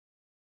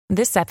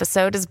This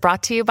episode is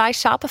brought to you by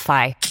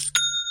Shopify.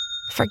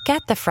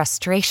 Forget the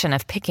frustration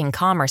of picking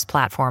commerce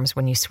platforms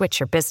when you switch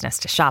your business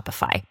to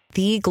Shopify,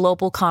 the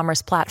global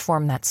commerce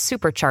platform that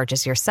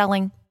supercharges your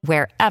selling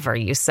wherever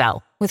you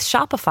sell. With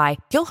Shopify,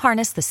 you'll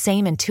harness the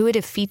same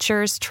intuitive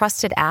features,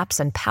 trusted apps,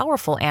 and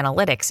powerful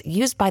analytics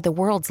used by the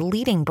world's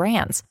leading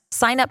brands.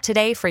 Sign up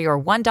today for your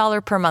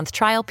 $1 per month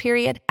trial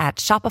period at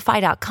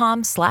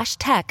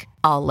shopify.com/tech,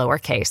 all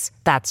lowercase.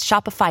 That's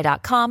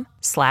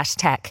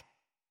shopify.com/tech.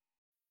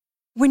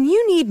 When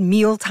you need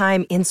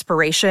mealtime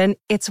inspiration,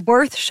 it's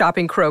worth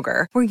shopping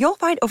Kroger, where you'll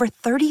find over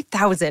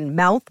 30,000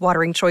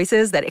 mouth-watering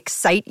choices that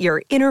excite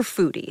your inner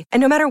foodie. And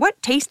no matter what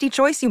tasty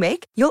choice you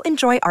make, you'll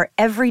enjoy our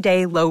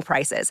everyday low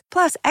prices,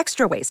 plus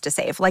extra ways to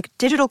save, like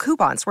digital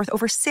coupons worth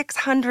over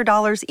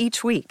 $600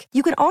 each week.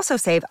 You can also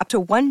save up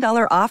to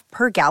 $1 off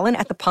per gallon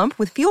at the pump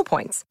with fuel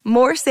points.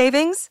 More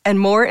savings and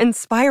more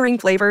inspiring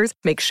flavors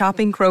make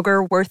shopping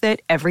Kroger worth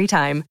it every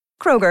time.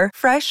 Kroger,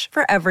 fresh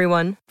for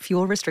everyone.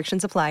 Fuel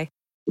restrictions apply.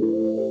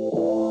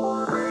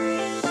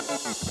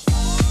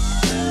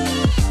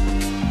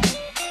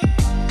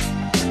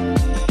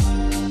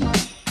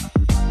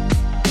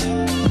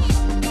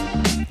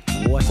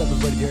 What's up,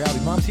 everybody? Dear Abby,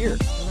 Mom's here.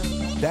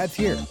 Dad's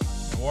here.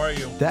 How are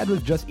you? Dad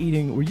was just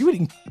eating. Were you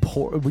eating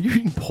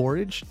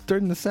porridge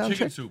during the sound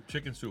check?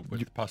 Chicken soup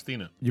with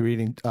pastina. You were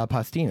eating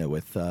pastina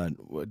with, so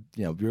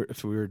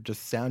we were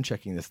just sound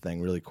checking this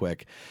thing really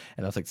quick,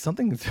 and I was like,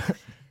 something's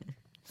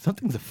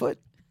afoot.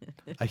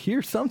 I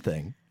hear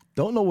something.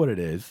 Don't know what it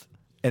is,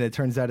 and it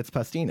turns out it's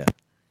pastina.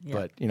 Yeah.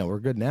 But we're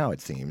good now. It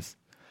seems.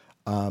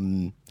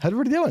 How's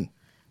everybody doing?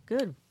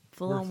 Good.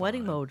 Full on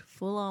wedding mode.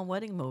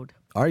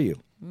 Are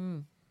you?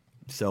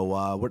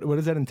 So what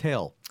does that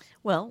entail?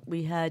 Well,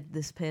 we had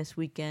this past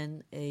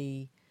weekend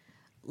a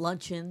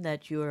luncheon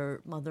that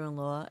your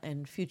mother-in-law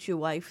and future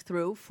wife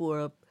threw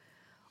for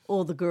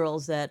all the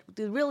girls. That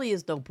there really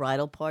is no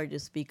bridal party to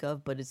speak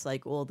of, but it's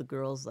like all the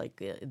girls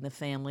like in the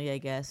family, I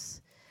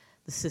guess.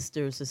 The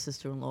sisters, the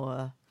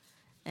sister-in-law,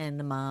 and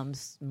the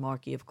moms,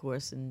 Marky, of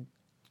course, and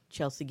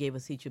Chelsea gave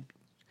us each a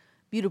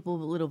beautiful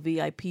little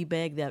VIP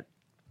bag that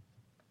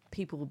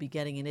people will be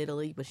getting in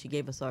Italy, but she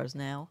gave us ours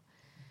now.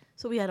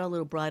 So we had our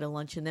little bridal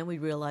lunch, and then we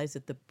realized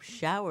that the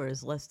shower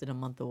is less than a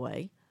month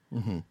away.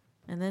 Mm-hmm.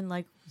 And then,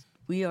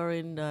 we're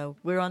in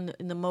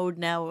the mode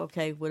now.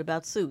 Okay, what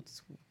about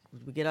suits?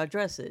 We get our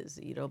dresses,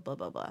 blah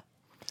blah blah.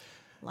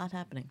 A lot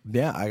happening.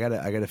 Yeah, I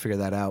gotta figure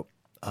that out.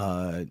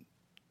 I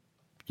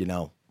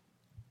don't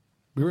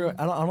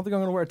think I'm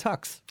gonna wear a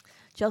tux.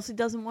 Chelsea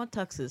doesn't want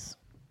tuxes.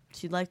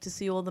 She'd like to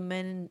see all the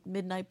men in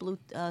midnight blue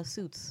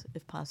suits,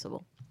 if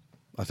possible.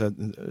 I said,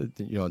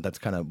 that's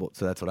kind of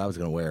so. That's what I was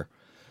gonna wear.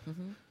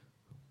 Mm-hmm.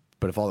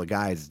 But if all the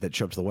guys that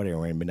show up to the wedding are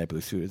wearing midnight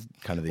blue suits,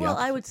 it's kind of the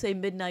opposite. I would say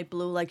midnight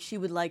blue. Like she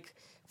would like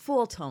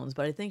fall tones,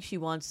 but I think she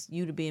wants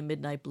you to be in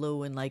midnight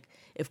blue. And like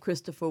if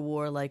Christopher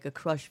wore like a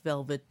crushed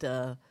velvet,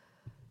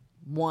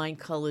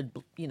 wine-colored,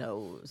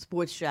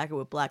 sports jacket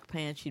with black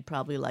pants, she'd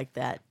probably like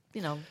that.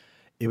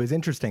 It was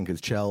interesting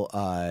because Chell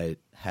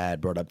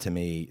had brought up to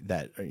me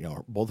that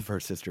both of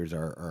her sisters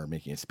are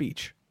making a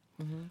speech,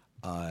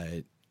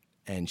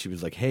 and she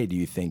was like, "Hey, do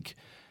you think?"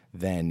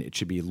 Then it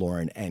should be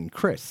Lauren and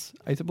Chris.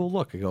 I said, well,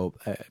 look,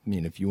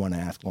 if you want to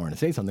ask Lauren to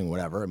say something,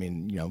 whatever.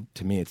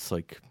 To me, it's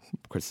like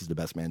Chris is the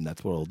best man.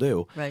 That's what he'll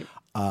do. Right.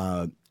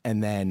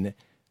 And then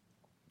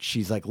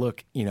she's like,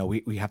 look,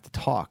 we have to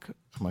talk.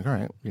 I'm like, all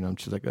right.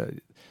 She's like,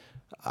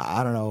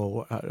 I don't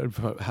know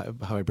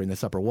how I bring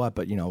this up or what,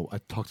 but, I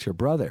talked to your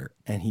brother,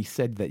 and he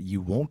said that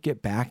you won't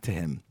get back to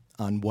him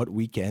on what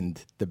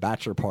weekend the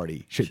bachelor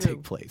party should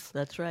take place.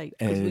 That's right.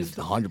 And it is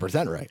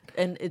 100% right.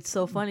 And it's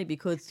so funny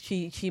because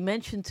she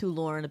mentioned to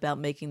Lauren about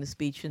making the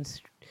speech, and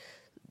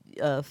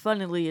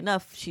funnily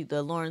enough,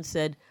 Lauren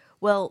said,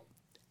 well,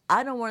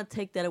 I don't want to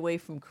take that away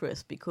from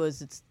Chris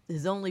because it's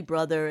his only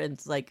brother and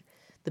it's like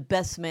the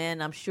best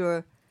man. I'm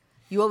sure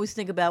you always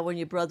think about when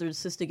your brother and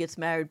sister gets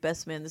married,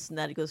 best man, this and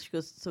that. She goes,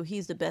 so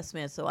he's the best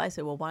man. So I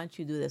said, well, why don't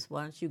you do this?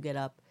 Why don't you get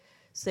up,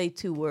 say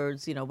 2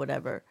 words,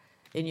 whatever,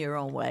 in your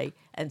own way,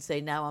 and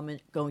say, now I'm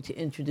going to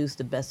introduce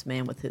the best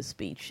man with his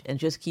speech, and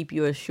just keep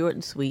yours short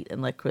and sweet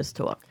and let Chris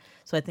talk.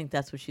 So I think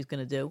that's what she's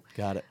going to do.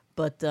 Got it.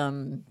 But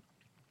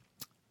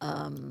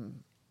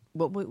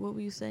what were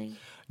you saying?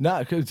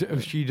 No,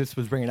 because she just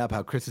was bringing up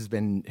how Chris has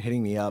been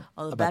hitting me up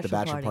about the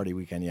bachelor party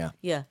weekend. Yeah.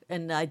 Yeah,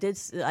 and I did.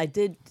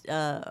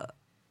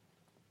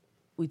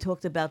 We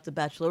talked about the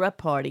bachelorette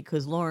party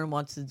because Lauren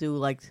wants to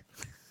do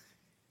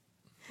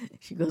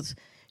she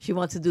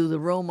wants to do the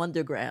Rome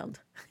Underground.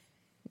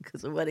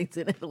 Because the wedding's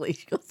in Italy.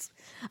 She goes,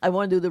 I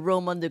want to do the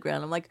Rome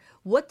Underground. I'm like,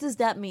 what does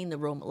that mean, the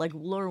Rome? Like,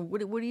 Lauren, what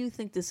do you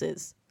think this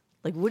is?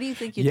 Like, what do you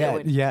think you're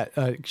doing? Yeah,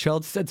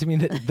 Sheldon said to me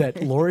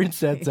that Lauren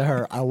said to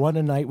her, I want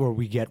a night where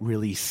we get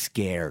really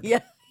scared. Yeah,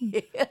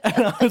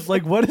 And I was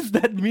like, what does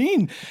that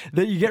mean?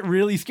 That you get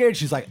really scared?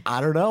 She's like, I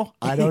don't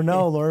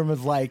know. Lauren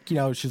was like,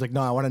 she's like,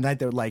 no, I want a night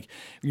that like,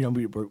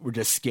 we're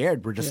just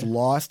scared. We're just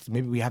lost.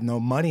 Maybe we have no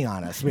money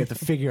on us. We have to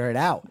figure it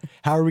out.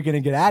 How are we going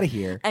to get out of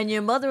here? And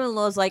your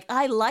mother-in-law's like,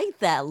 I like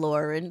that,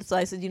 Lauren. So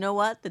I said, you know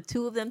what? The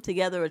two of them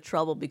together are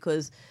trouble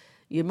because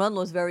your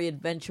mother-in-law is very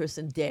adventurous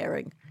and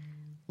daring.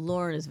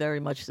 Lauren is very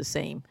much the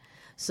same.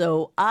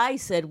 So I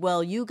said,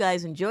 well, you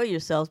guys enjoy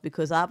yourselves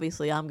because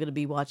obviously I'm going to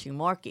be watching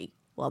Marky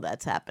while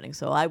that's happening.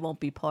 So I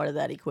won't be part of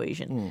that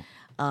equation,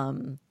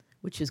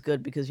 which is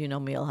good because you know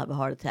me, I'll have a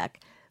heart attack.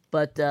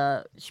 But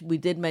we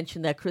did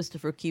mention that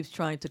Christopher keeps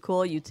trying to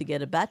call you to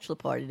get a bachelor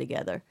party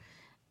together,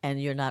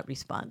 and you're not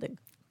responding.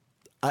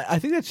 I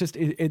think that's just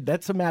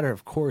that's a matter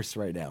of course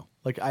right now.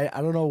 Like I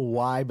don't know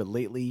why, but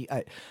lately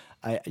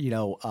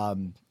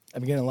I'm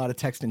getting a lot of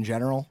text in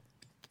general.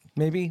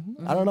 Maybe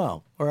I don't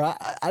know, or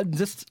I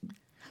just.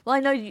 Well, I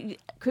know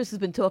Chris has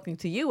been talking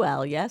to you,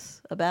 Al,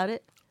 yes, about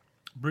it?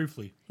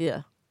 Briefly.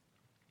 Yeah.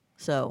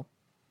 So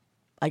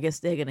I guess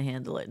they're going to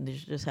handle it and they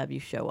should just have you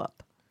show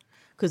up.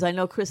 Because I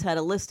know Chris had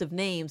a list of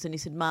names and he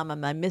said, Mom,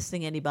 am I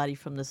missing anybody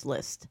from this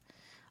list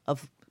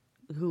of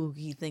who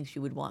he thinks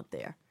you would want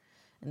there?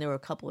 And there were a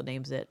couple of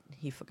names that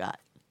he forgot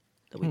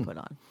that we put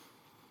on.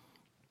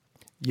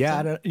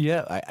 Yeah,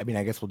 I mean,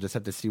 I guess we'll just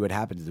have to see what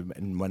happens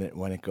and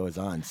when it goes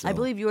on. So. I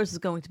believe yours is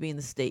going to be in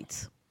the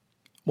States.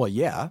 Well,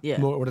 yeah.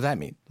 Yeah. What does that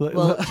mean?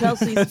 Well,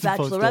 Chelsea's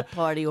bachelorette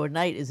party or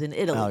night is in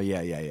Italy. Oh,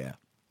 yeah.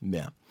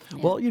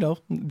 Well,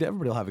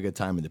 everybody will have a good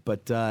time with it.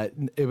 But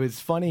it was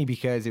funny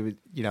because it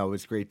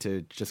was great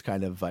to just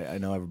kind of, I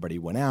know everybody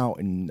went out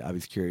and I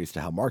was curious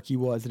to how Marky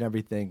was and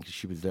everything because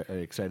she was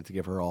excited to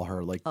give her all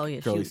her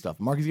girly stuff.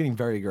 Marky's getting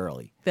very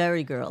girly.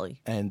 Very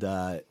girly. And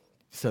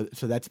so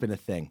that's been a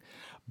thing.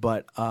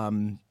 But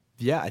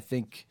I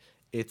think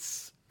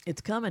it's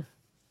coming.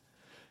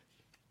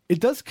 It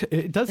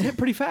does hit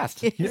pretty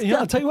fast.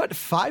 I'll tell you what,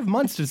 5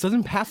 months just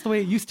doesn't pass the way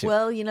it used to.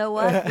 Well, you know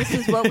what? This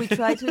is what we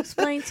tried to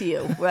explain to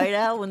you, right,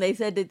 Al? When they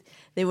said that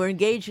they were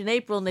engaged in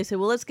April and they said,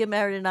 well, let's get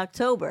married in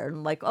October. And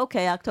I'm like,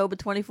 okay, October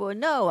 24.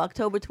 No,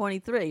 October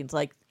 23. It's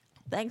like,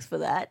 thanks for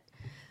that.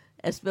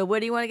 But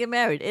where do you want to get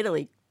married?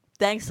 Italy.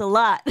 Thanks a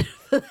lot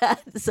for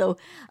that. So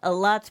a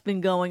lot's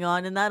been going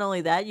on. And not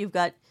only that, you've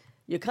got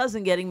your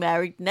cousin getting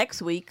married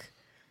next week.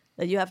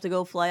 That you have to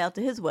go fly out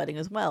to his wedding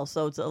as well.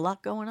 So it's a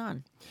lot going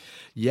on.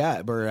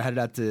 Yeah, we're headed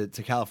out to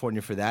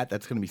California for that.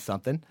 That's going to be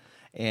something.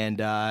 And,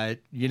 there's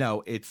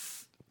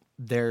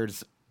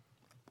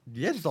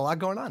a lot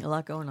going on. A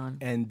lot going on.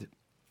 And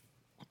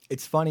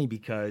it's funny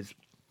because,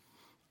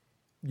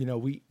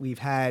 we've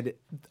had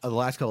the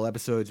last couple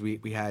episodes,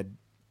 we had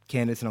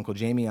Candace and Uncle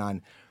Jamie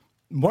on.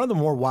 One of the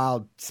more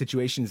wild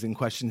situations and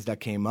questions that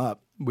came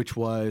up, which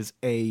was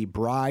a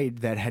bride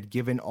that had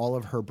given all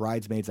of her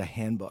bridesmaids a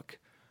handbook.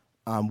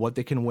 What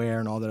they can wear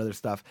and all that other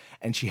stuff,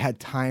 and she had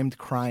timed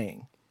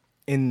crying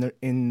in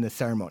the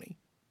ceremony,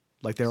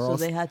 like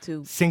they had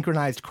to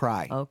synchronized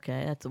cry.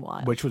 Okay, that's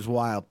wild. Which was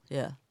wild.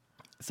 Yeah.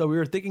 So we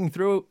were thinking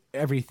through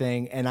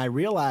everything, and I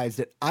realized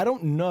that I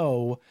don't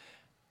know.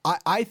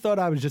 I thought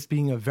I was just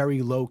being a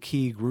very low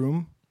key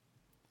groom,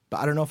 but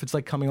I don't know if it's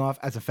like coming off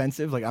as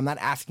offensive. Like I'm not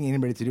asking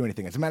anybody to do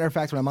anything. As a matter of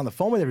fact, when I'm on the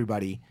phone with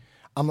everybody,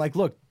 I'm like,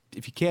 look.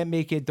 If you can't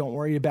make it, don't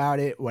worry about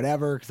it,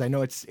 whatever. Because I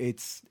know it's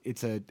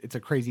a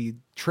crazy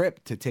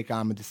trip to take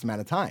on with this amount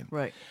of time.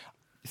 Right.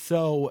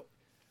 So,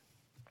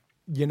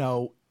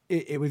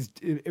 it was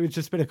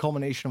just been a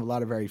culmination of a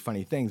lot of very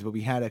funny things. But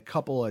we had a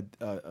couple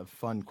of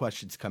fun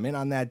questions come in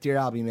on that.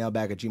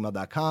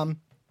 DearAlBeMailbag@gmail.com.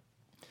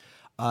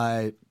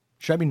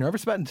 Should I be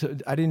nervous about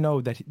it? I didn't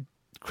know that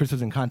Chris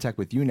was in contact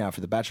with you now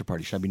for the bachelor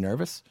party. Should I be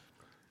nervous?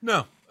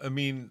 No, I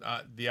mean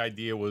the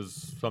idea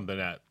was something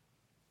that.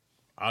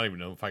 I don't even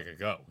know if I could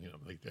go.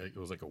 It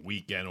was like a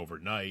weekend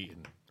overnight.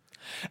 And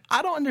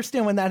I don't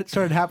understand when that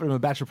started happening with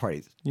bachelor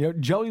parties.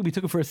 Joey, we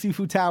took her for a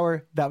seafood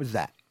tower. That was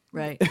that.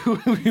 Right.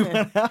 We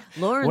went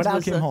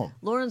out, came home.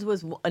 Lauren's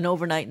was an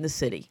overnight in the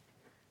city.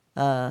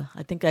 I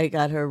think I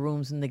got her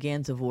rooms in the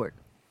Gansevoort.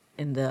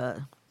 And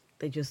I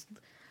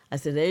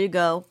said, there you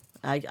go.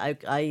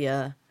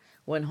 I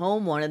went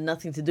home, wanted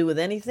nothing to do with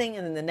anything.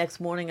 And then the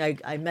next morning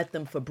I met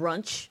them for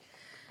brunch.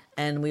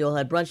 And we all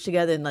had brunch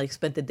together and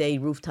spent the day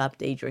rooftop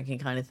day drinking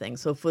kind of thing.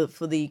 So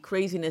for the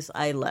craziness,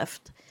 I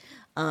left.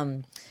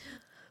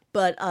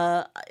 But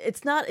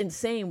it's not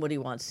insane what he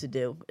wants to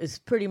do. It's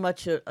pretty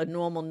much a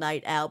normal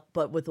night out,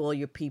 but with all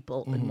your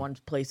people in one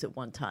place at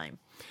one time.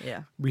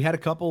 Yeah. We had a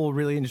couple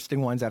really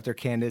interesting ones after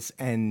Candace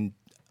and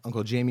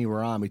Uncle Jamie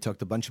were on. We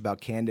talked a bunch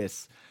about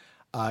Candace.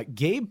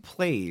 Gabe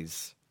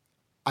plays,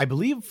 I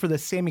believe, for the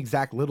same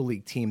exact Little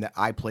League team that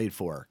I played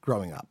for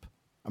growing up.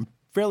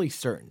 Fairly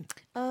certain.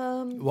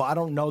 Well, I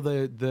don't know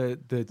the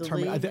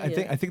term. League,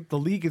 I think the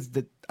league is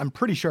I'm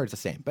pretty sure it's the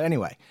same. But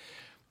anyway,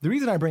 the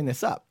reason I bring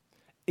this up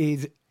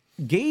is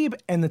Gabe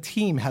and the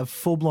team have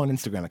full blown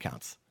Instagram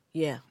accounts.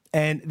 Yeah.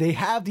 And they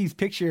have these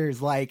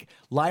pictures, like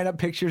lineup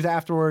pictures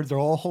afterwards. They're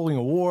all holding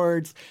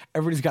awards.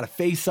 Everybody's got a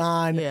face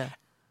on. Yeah.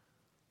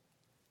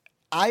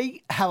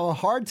 I have a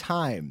hard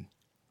time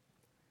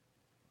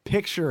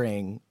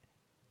picturing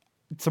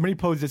somebody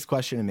posed this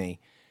question to me,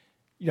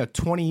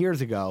 20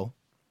 years ago.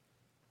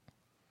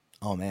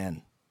 Oh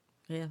man.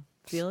 Yeah.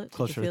 Feel it?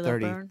 Closer You feel to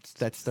 30. That burn?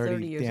 That's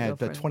 30. years yeah, ago.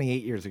 that's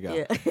 28 years ago.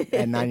 Yeah.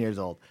 And 9 years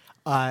old.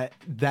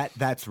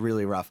 That's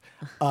really rough.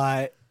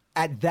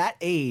 At that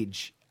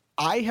age,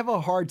 I have a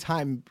hard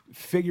time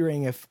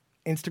figuring if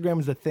Instagram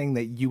is a thing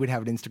that you would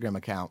have an Instagram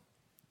account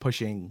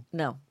pushing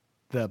No.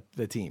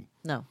 the team.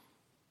 No.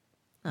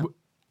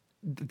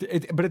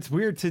 But it's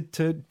weird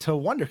to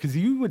wonder, because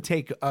you would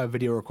take a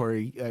video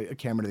recorder, a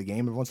camera to the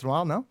game every once in a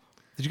while. No,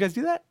 did you guys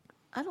do that?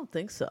 I don't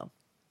think so.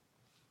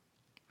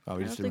 Oh,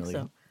 we I just don't didn't think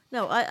really. so.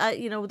 No,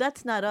 I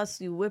that's not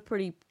us. We're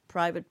pretty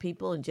private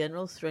people in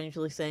general,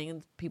 strangely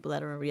saying, people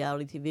that are on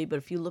reality TV. But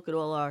if you look at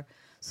all our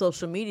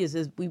social medias,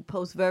 we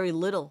post very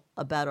little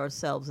about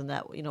ourselves in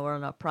that, we're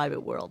in our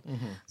private world.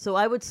 Mm-hmm. So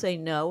I would say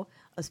no,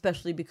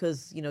 especially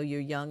because, you're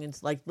young. And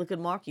it's like, look at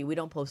Marky. We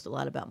don't post a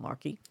lot about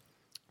Marky,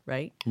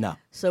 right? No.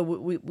 So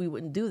we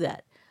wouldn't do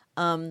that.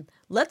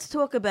 Let's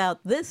talk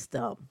about this,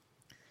 though.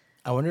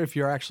 I wonder if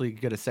you're actually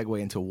going to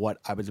segue into what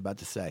I was about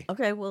to say.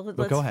 Okay, well,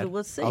 But go ahead.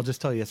 let's see. I'll just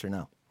tell you yes or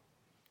no.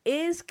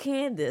 Is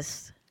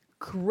Candace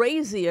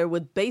crazier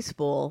with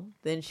baseball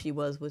than she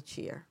was with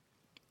cheer?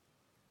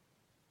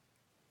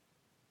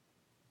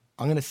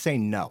 I'm going to say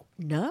no.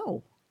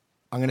 No.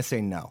 I'm going to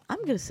say no. I'm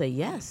going to say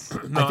yes.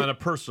 No, on a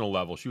personal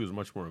level, she was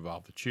much more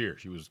involved with cheer.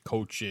 She was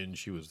coaching.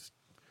 She was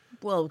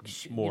Well,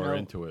 more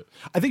into it.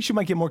 I think she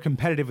might get more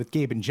competitive with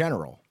Gabe in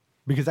general,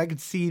 because I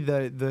could see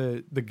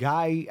the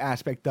guy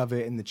aspect of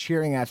it and the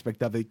cheering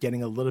aspect of it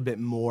getting a little bit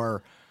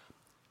more,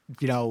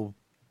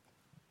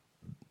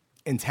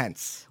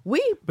 intense. But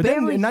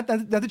Then not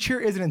that the cheer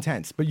isn't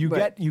intense, but you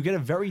Right. get a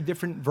very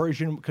different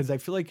version, because I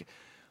feel like,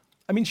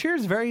 cheer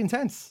is very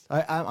intense.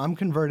 I'm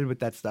converted with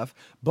that stuff,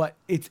 but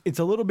it's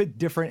a little bit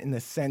different in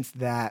the sense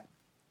that,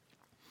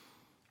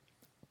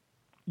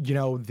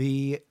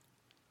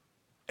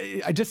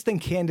 I just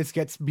think Candace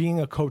gets, being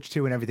a coach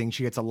too and everything,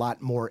 she gets a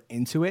lot more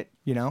into it,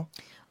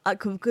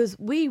 because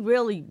we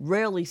really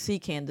rarely see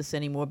Candace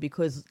anymore,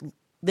 because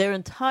their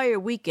entire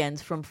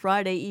weekends from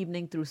Friday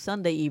evening through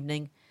Sunday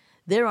evening,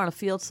 they're on a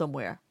field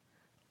somewhere.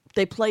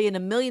 They play in a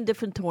million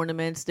different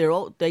tournaments.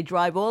 They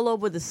drive all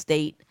over the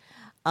state.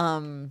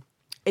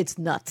 It's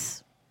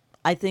nuts.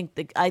 I think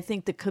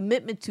the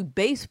commitment to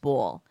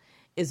baseball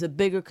is a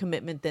bigger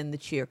commitment than the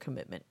cheer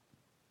commitment.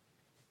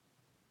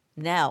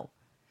 Now,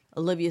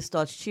 Olivia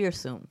starts cheer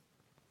soon.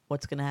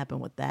 What's going to happen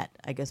with that?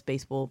 I guess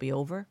baseball will be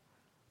over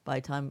by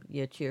the time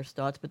cheer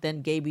starts. But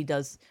then Gaby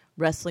does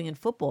wrestling and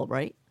football,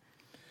 right?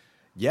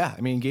 Yeah,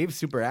 Gabe's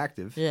super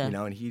active, Yeah.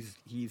 And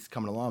he's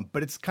coming along.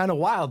 But it's kind of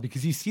wild,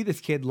 because you see this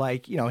kid,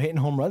 hitting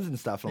home runs and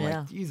stuff. And I'm Yeah.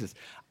 like, Jesus,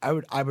 I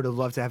would have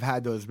loved to have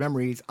had those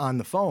memories on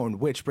the phone,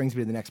 which brings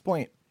me to the next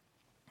point.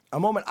 A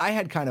moment I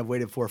had kind of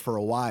waited for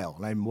a while,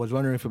 and I was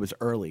wondering if it was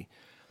early.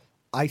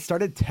 I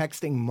started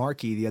texting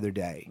Marky the other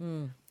day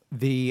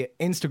the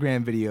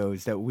Instagram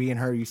videos that we and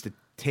her used to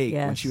take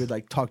when she Yes.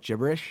 would talk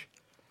gibberish.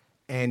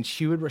 And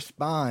she would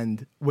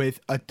respond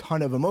with a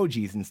ton of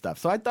emojis and stuff.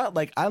 So I thought,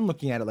 I'm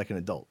looking at it like an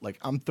adult.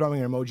 I'm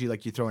throwing an emoji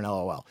like you throw an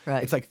LOL.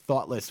 Right. It's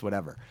thoughtless,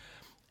 whatever.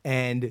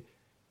 And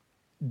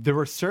there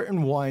were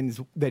certain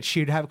ones that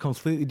she'd have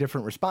completely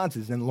different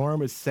responses. And Lauren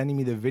was sending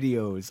me the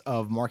videos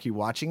of Marky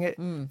watching it,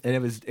 and it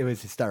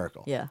was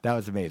hysterical. Yeah. That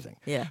was amazing.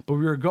 Yeah. But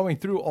we were going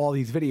through all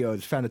these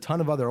videos, found a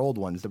ton of other old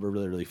ones that were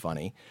really, really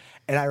funny.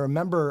 And I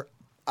remember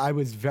I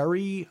was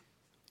very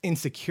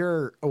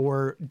insecure,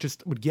 or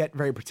just would get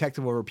very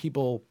protective over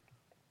people.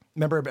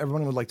 Remember,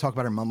 everyone would talk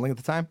about her mumbling at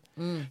the time.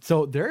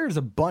 So there's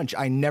a bunch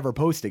I never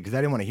posted because I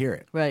didn't want to hear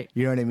it. Right.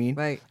 You know what I mean?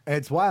 Right. And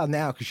it's wild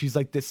now because she's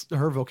like this.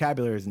 Her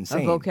vocabulary is Her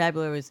insane.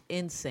 vocabulary is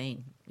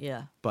insane.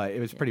 Yeah. But it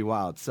was pretty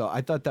wild. So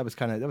I thought that was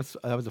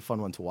that was a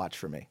fun one to watch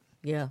for me.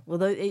 Yeah.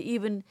 Well,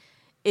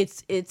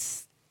 it's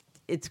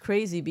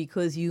crazy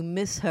because you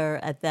miss her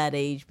at that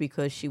age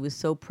because she was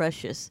so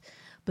precious.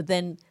 But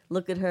then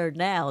look at her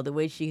now, the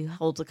way she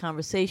holds a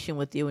conversation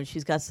with you, and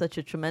she's got such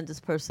a tremendous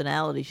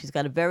personality. She's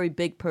got a very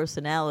big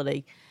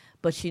personality,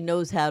 but she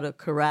knows how to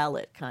corral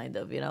it, kind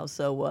of,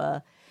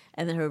 So,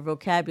 and then her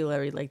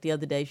vocabulary, like the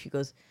other day, she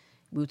goes,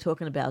 we were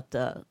talking about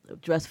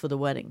dress for the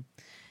wedding.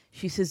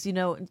 She says,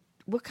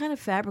 what kind of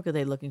fabric are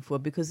they looking for?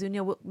 Because,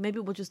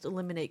 maybe we'll just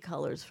eliminate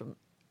colors from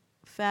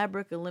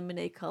fabric,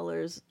 eliminate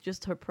colors,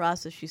 just her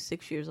process. She's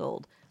 6 years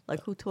old.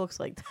 Who talks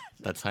like that?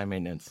 That's high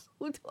maintenance.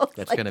 Who talks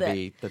That's like gonna that?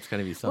 be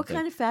something. What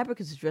kind of fabric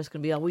is the dress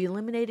going to be? Are we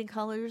eliminating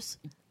colors?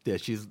 Yeah,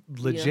 she's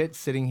legit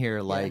sitting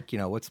here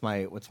what's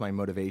my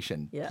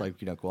motivation? Yeah.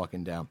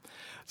 Walking down.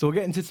 So we'll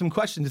get into some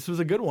questions. This was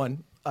a good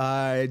one.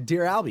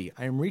 Dear Albie,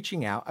 I am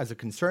reaching out as a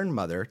concerned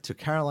mother to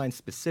Caroline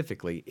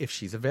specifically if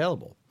she's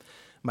available.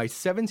 My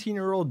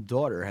 17-year-old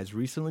daughter has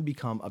recently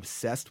become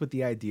obsessed with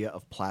the idea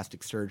of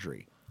plastic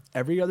surgery.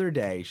 Every other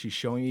day, she's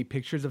showing me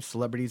pictures of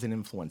celebrities and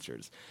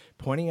influencers,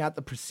 pointing out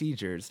the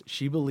procedures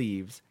she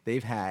believes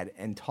they've had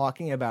and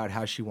talking about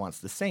how she wants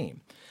the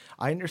same.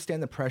 I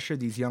understand the pressure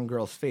these young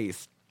girls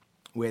face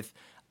with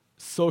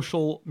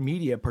social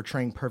media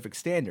portraying perfect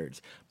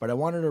standards, but I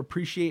want her to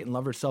appreciate and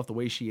love herself the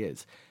way she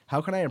is.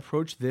 How can I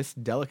approach this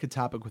delicate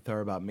topic with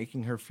her about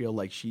making her feel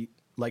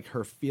like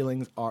her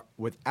feelings are,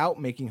 without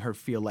making her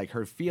feel like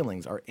her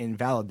feelings are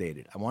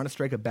invalidated? I want to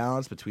strike a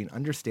balance between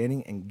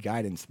understanding and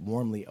guidance.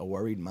 Warmly, a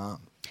worried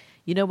mom.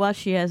 You know what?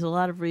 She has a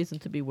lot of reason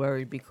to be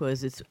worried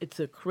because it's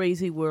a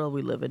crazy world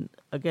we live in.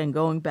 Again,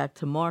 going back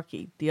to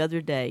Marky, the other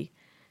day,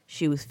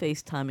 she was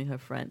FaceTiming her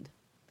friend,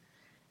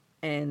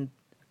 and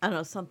I don't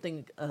know,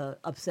 something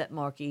upset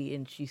Marky,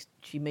 and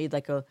she made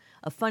like a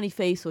funny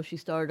face, or she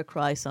started to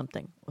cry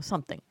something.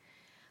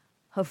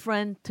 Her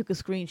friend took a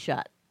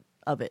screenshot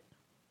of it.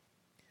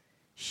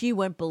 She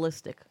went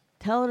ballistic.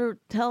 Tell her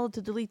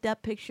to delete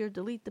that picture,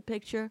 delete the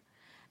picture.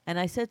 And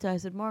I said to her, I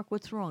said, Mark,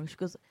 what's wrong? She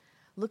goes,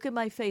 look at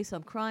my face.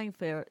 I'm crying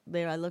there.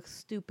 I look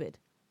stupid.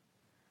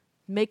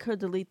 Make her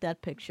delete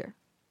that picture.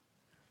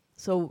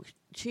 So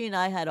she and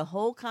I had a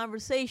whole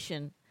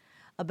conversation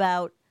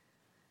about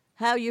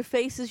how your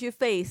face is your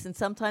face, and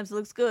sometimes it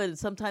looks good, and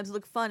sometimes it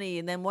looks funny,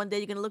 and then one day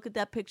you're going to look at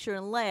that picture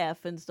and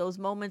laugh, and it's those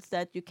moments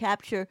that you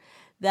capture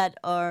that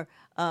are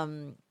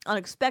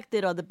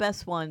unexpected are the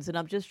best ones, and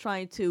I'm just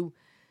trying to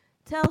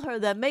tell her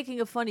that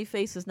making a funny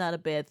face is not a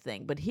bad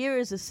thing. But here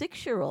is a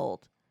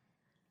 6-year-old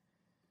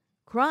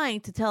crying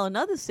to tell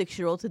another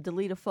 6-year-old to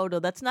delete a photo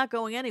that's not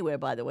going anywhere,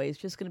 by the way. It's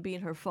just going to be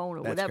in her phone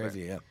or whatever. That's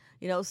crazy, yeah.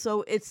 You know,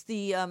 so it's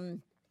the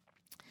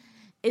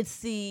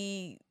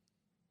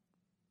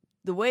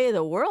way of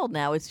the world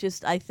now. It's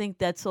just, I think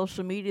that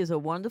social media is a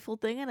wonderful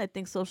thing, and I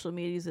think social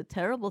media is a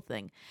terrible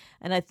thing.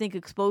 And I think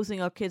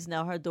exposing our kids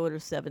now, her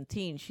daughter's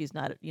 17, she's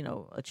not,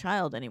 a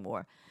child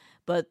anymore.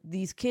 But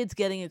these kids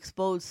getting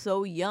exposed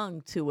so young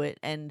to it,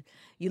 and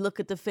you look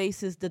at the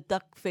faces, the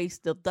duck face,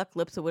 the duck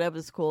lips, or whatever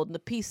it's called, and the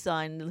peace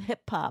sign, and the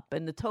hip hop,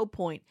 and the toe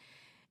point,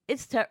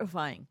 it's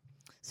terrifying.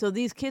 So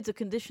these kids are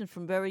conditioned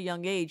from very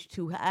young age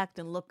to act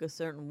and look a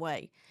certain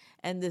way.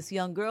 And this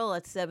young girl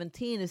at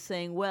 17 is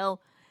saying,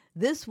 well,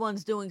 this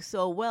one's doing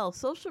so well.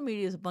 Social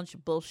media is a bunch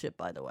of bullshit,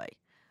 by the way.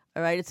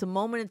 All right? It's a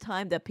moment in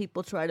time that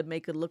people try to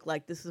make it look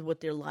like this is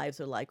what their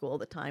lives are like all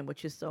the time,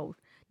 which is so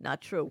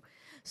not true.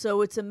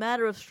 So it's a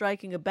matter of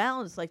striking a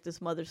balance, like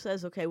this mother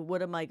says, okay,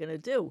 what am I going to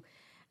do?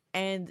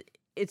 And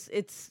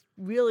it's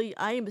really,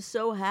 I am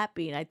so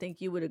happy, and I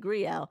think you would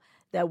agree, Al,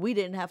 that we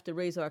didn't have to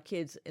raise our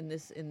kids in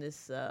this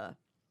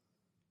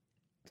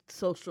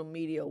social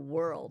media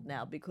world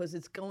now, because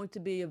it's going to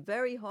be a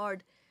very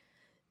hard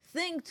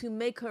thing to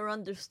make her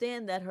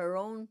understand that her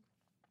own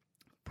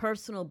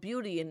personal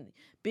beauty and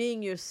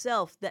being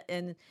yourself, that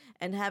and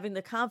having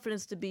the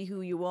confidence to be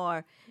who you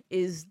are,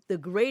 is the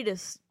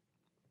greatest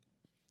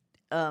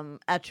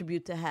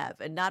attribute to have,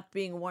 and not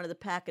being one of the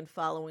pack and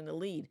following the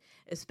lead,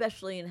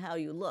 especially in how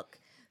you look.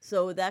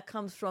 So that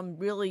comes from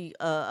really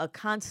a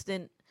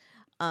constant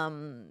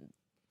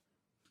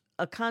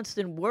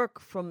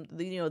work from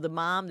the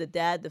mom, the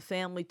dad, the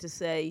family, to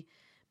say,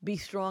 be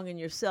strong in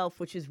yourself,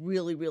 which is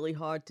really, really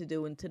hard to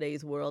do in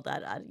today's world.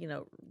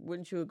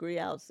 Wouldn't you agree,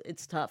 Al?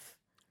 It's tough.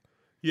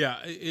 Yeah,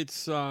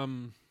 it's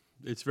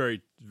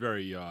very,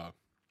 very,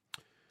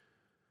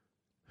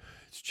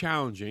 it's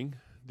challenging.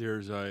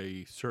 There's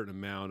a certain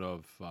amount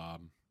of,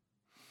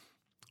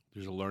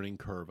 there's a learning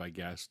curve, I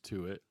guess,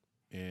 to it.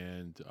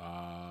 And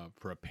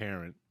for a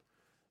parent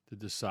to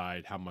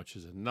decide how much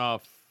is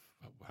enough,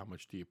 how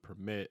much do you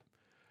permit.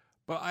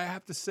 But I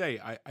have to say,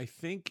 I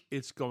think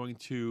it's going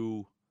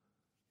to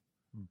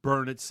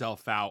burn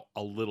itself out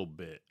a little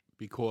bit,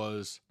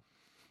 because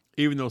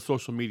even though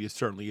social media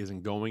certainly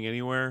isn't going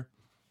anywhere,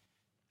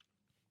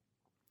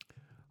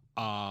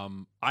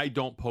 I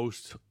don't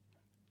post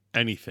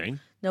anything.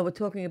 No, we're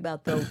talking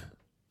about, though,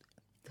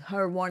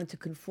 her wanting to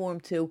conform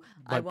to,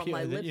 I want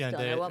my lips done,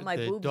 I want my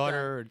boobs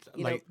daughter,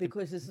 done,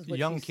 because this is what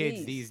young she kids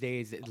sees. these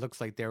days, it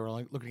looks like they're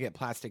looking at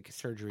plastic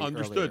surgery.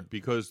 Understood, earlier.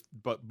 because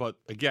but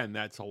again,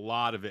 that's a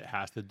lot of it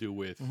has to do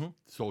with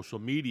social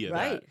media.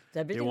 Right.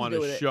 That they want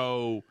to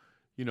show,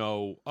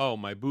 oh,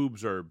 my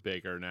boobs are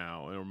bigger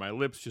now, or my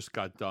lips just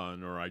got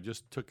done, or I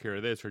just took care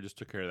of this, or just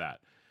took care of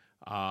that.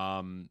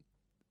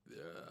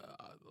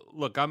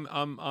 Look,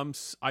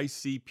 I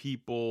see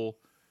people.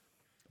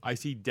 I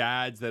see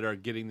dads that are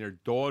getting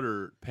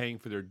paying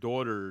for their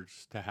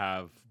daughters to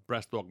have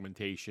breast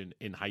augmentation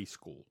in high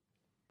school.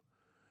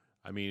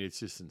 I mean, it's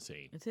just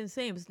insane. It's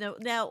insane.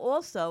 Now,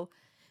 also,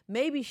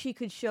 maybe she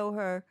could show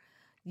her,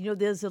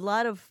 there's a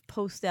lot of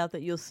posts out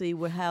that you'll see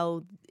where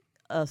how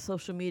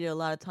social media a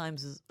lot of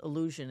times is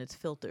illusion. It's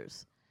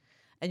filters.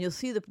 And you'll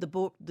see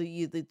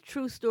the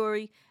true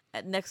story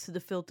next to the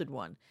filtered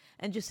one.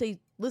 And just say,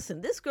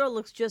 listen, this girl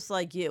looks just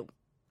like you,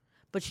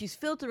 but she's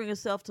filtering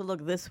herself to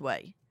look this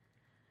way.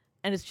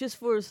 And it's just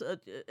for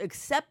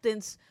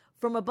acceptance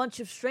from a bunch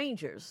of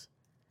strangers.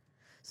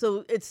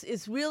 So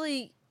it's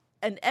really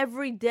an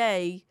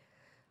everyday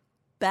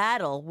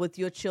battle with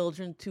your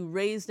children to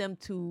raise them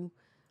to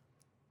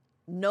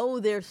know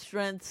their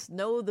strengths,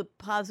 know the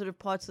positive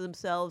parts of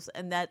themselves,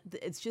 and that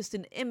it's just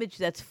an image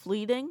that's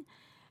fleeting.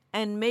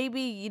 And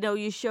maybe,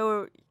 you show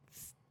her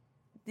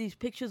these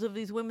pictures of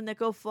these women that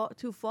go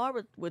too far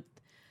with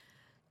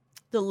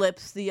the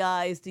lips, the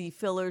eyes, the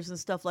fillers, and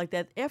stuff like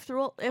that. After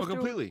all,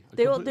 completely.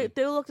 They all Completely.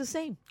 they all look the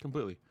same.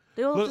 Completely.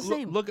 They all look the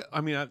same. Look,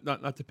 I mean,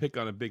 not to pick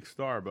on a big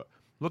star, but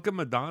look at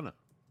Madonna.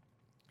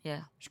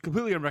 Yeah. She's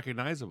completely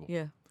unrecognizable.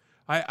 Yeah.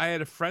 I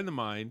had a friend of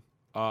mine,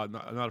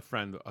 not a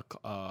friend,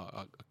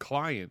 a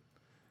client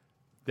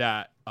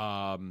that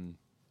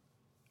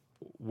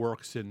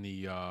works in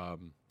the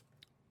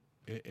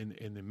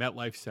in the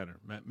MetLife Center,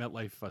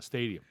 MetLife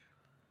Stadium,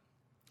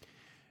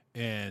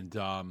 and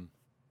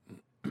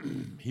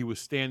he was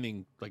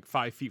standing like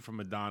 5 feet from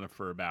Madonna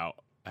for about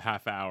a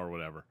half hour or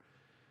whatever,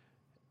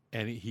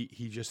 and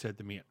he just said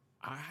to me,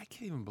 "I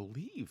can't even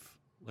believe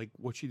like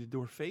what she did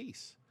to her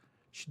face.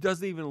 She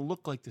doesn't even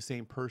look like the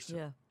same person."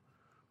 Yeah.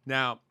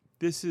 Now,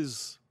 this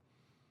is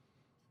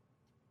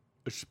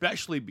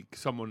especially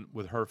someone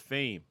with her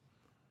fame,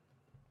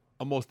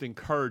 almost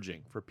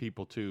encouraging for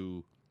people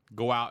to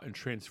go out and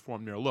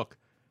transform their look.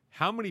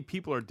 How many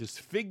people are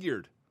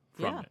disfigured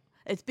from it?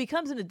 It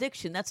becomes an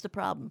addiction. That's the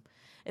problem.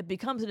 It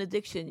becomes an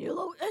addiction.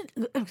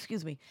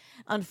 Excuse me.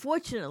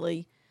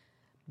 Unfortunately,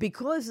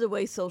 because of the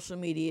way social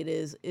media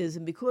is,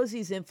 and because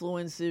these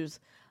influencers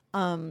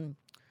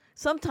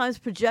sometimes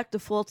project a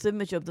false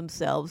image of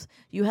themselves,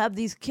 you have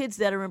these kids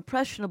that are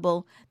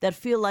impressionable that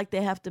feel like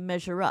they have to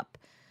measure up.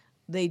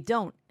 They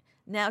don't.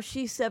 Now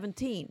she's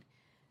 17.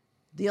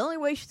 The only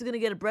way she's going to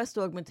get a breast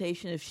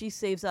augmentation is if she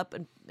saves up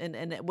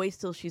and waits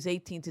till she's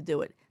 18 to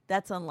do it.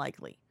 That's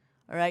unlikely.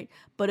 All right.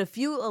 But if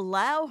you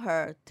allow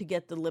her to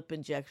get the lip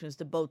injections,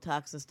 the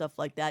Botox and stuff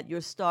like that,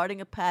 you're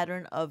starting a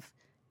pattern of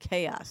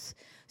chaos.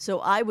 So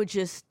I would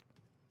just,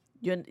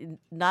 you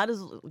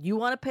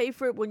want to pay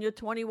for it when you're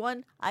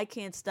 21? I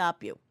can't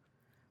stop you.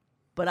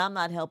 But I'm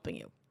not helping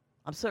you.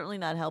 I'm certainly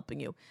not helping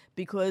you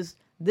because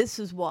this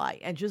is why.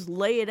 And just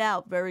lay it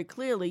out very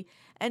clearly.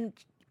 And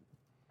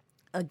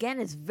again,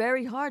 it's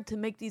very hard to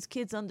make these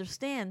kids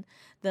understand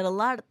that a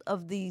lot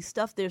of the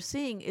stuff they're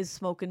seeing is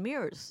smoke and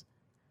mirrors.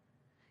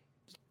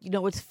 You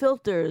know, it's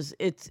filters,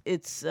 it's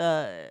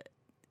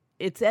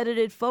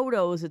edited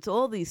photos, it's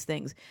all these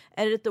things.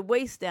 Edit the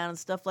waist down and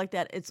stuff like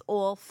that. It's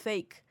all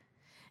fake.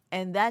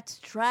 And that's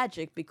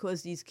tragic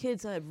because these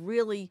kids have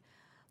really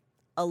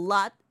a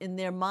lot in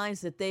their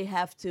minds that they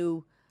have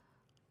to,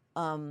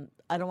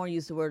 I don't want to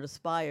use the word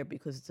aspire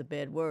because it's a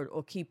bad word,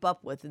 or keep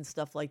up with and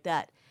stuff like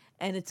that.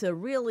 And it's a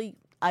really,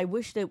 I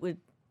wish that would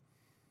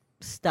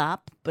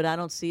stop, but I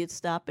don't see it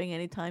stopping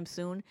anytime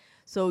soon.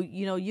 So,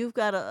 you know, you've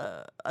got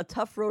a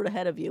tough road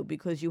ahead of you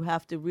because you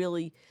have to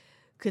really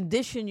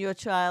condition your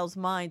child's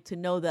mind to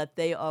know that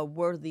they are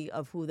worthy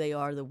of who they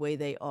are, the way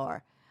they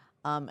are,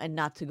 and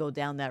not to go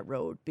down that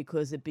road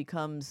because it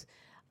becomes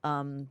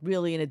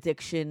really an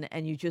addiction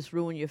and you just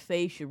ruin your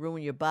face, you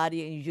ruin your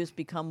body, and you just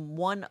become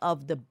one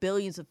of the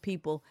billions of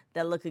people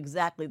that look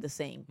exactly the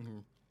same. Mm-hmm.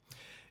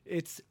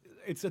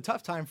 It's a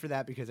tough time for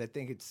that because I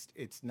think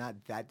it's not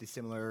that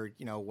dissimilar,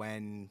 you know,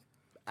 when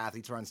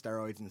athletes were on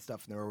steroids and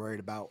stuff and they were worried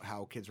about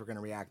how kids were going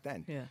to react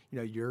then. Yeah. You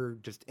know, you're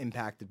just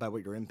impacted by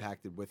what you're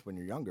impacted with when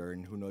you're younger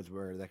and who knows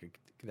where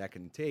that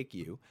can take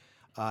you.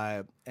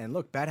 And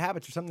look, bad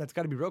habits are something that's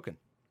got to be broken.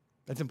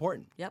 That's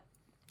important. Yep.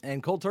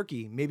 And cold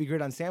turkey may be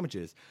great on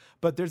sandwiches,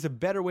 but there's a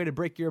better way to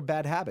break your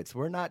bad habits.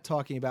 We're not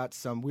talking about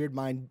some weird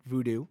mind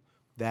voodoo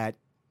that,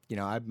 you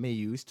know, I may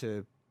use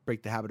to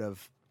break the habit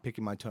of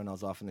picking my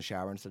toenails off in the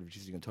shower instead of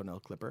using a toenail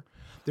clipper.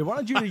 They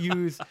wanted you to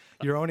use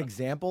your own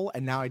example,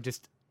 and now I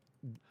just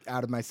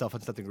outed myself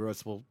on something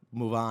gross. We'll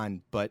move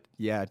on, but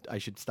yeah, I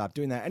should stop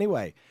doing that.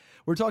 Anyway,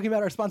 we're talking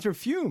about our sponsor,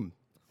 Fume,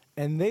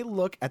 and they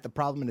look at the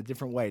problem in a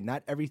different way.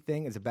 Not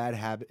everything is a bad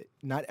habit.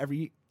 Not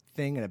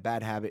everything in a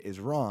bad habit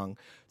is wrong.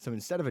 So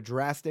instead of a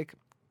drastic,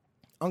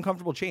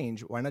 uncomfortable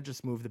change, why not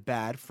just move the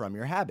bad from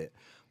your habit?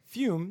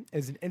 Fume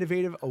is an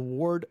innovative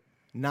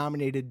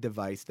award-nominated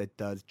device that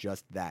does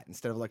just that.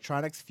 Instead of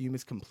electronics, Fume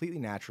is completely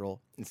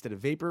natural. Instead of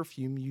vapor,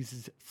 Fume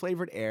uses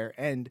flavored air.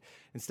 And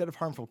instead of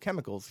harmful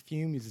chemicals,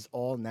 Fume uses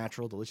all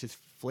natural, delicious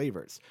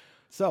flavors.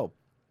 So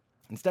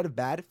instead of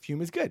bad,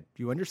 Fume is good.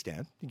 You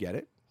understand. You get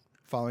it.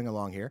 Following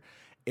along here.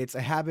 It's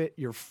a habit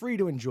you're free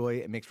to enjoy.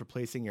 It makes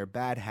replacing your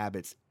bad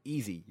habits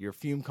easy. Your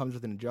Fume comes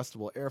with an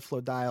adjustable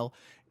airflow dial.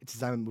 It's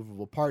designed with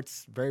movable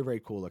parts. Very,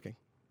 very cool looking.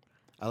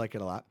 I like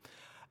it a lot.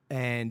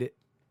 And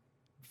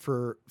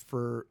for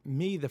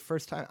me, the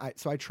first time,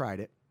 I tried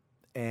it,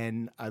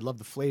 and I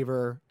loved the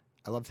flavor.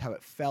 I loved how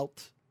it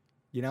felt.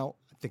 You know,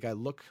 I think I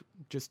look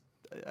just.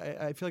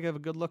 I feel like I have a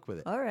good look with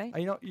it. All right.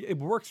 You know, it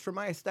works for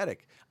my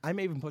aesthetic. I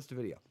may even post a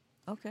video.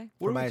 Okay.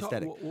 For my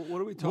aesthetic.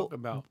 What are we talking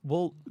about?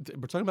 Well,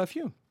 we're talking about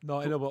Fume.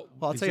 No, I know, but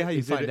I'll tell you how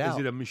you find out.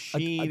 Is it a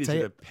machine? Is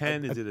it a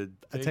pen? Is it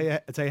a thing?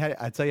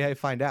 I'll tell you how you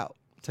find out.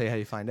 I'll tell you how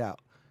you find out.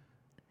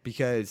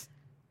 Because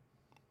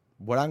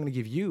what I'm going to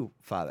give you,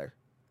 Father,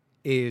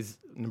 is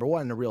number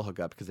one, a real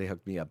hookup because they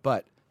hooked me up.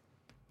 But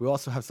we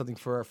also have something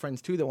for our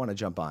friends too that want to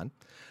jump on.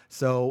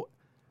 So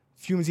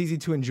Fume is easy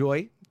to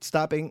enjoy.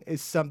 Stopping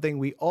is something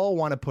we all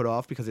want to put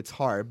off because it's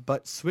hard,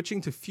 but switching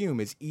to Fume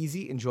is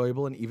easy,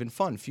 enjoyable, and even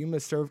fun. Fume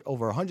has served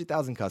over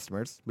 100,000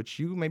 customers, which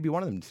you may be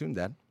one of them soon,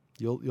 Dad.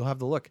 You'll have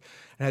the look.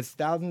 It has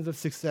thousands of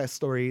success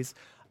stories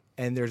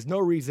and there's no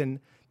reason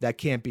that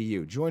can't be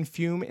you. Join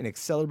Fume in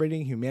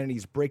accelerating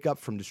humanity's breakup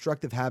from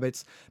destructive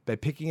habits by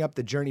picking up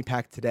the Journey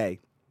Pack today.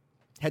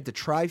 Head to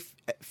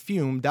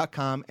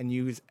tryfume.com and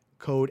use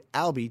code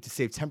ALBI to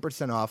save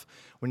 10% off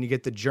when you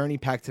get the Journey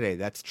Pack today.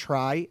 That's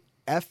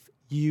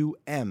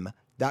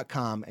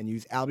tryfum.com and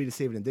use ALBI to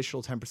save an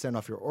additional 10%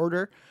 off your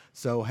order.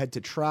 So head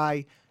to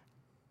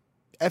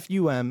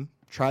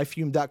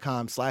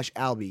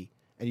tryfume.com/ALBI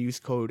and use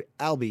code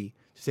ALBI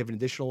to save an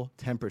additional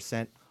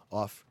 10%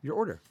 off your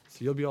order.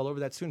 So you'll be all over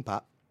that soon,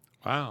 Pop.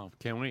 Wow,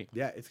 can't wait.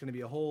 Yeah, it's gonna be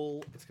a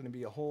whole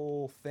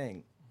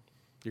thing.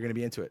 You're gonna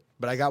be into it.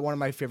 But I got one of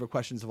my favorite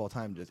questions of all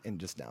time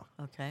just now.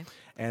 Okay.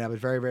 And I was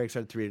very, very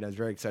excited to read it. And I was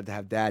very excited to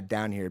have Dad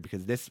down here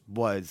because this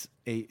was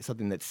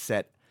something that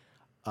set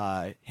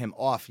him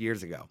off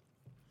years ago.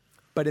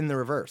 But in the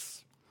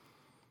reverse.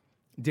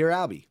 Dear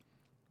Albie,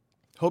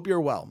 hope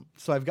you're well.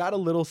 So I've got a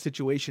little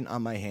situation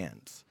on my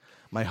hands.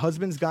 My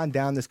husband's gone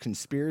down this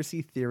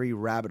conspiracy theory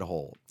rabbit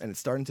hole, and it's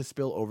starting to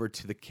spill over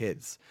to the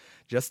kids.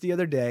 Just the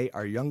other day,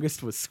 our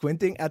youngest was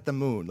squinting at the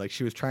moon like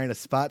she was trying to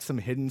spot some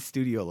hidden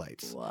studio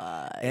lights.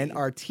 Why? And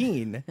our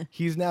teen,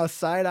 he's now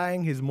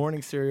side-eyeing his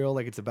morning cereal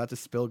like it's about to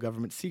spill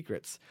government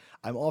secrets.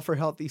 I'm all for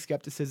healthy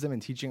skepticism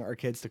and teaching our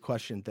kids to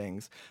question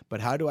things,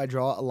 but how do I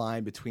draw a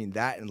line between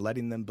that and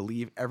letting them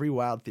believe every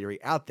wild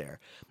theory out there?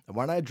 I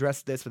want to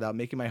address this without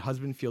making my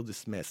husband feel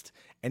dismissed.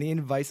 Any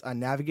advice on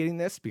navigating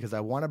this? Because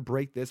I want to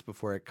break this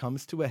before it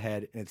comes to a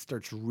head and it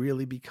starts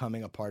really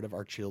becoming a part of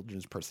our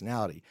children's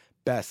personality.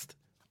 Best,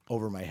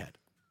 over my head.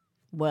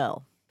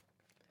 Well,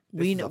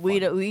 we know we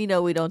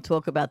don't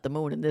talk about the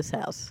moon in this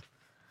house.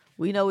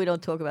 We know we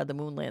don't talk about the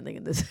moon landing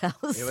in this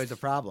house. It was a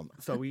problem.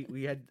 So we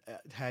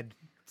had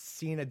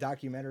seen a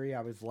documentary. I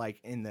was like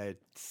in the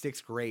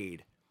 6th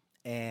grade,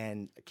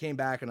 and I came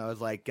back and I was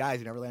like, guys,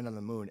 you never landed on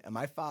the moon. And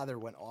my father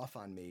went off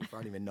on me for I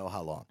don't even know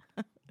how long.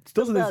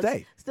 Still to this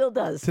day. Still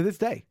does. To this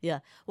day.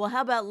 Yeah. Well,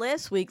 how about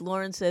last week?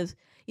 Lauren says,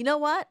 "You know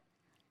what?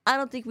 I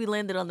don't think we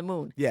landed on the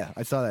moon." Yeah,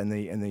 I saw that in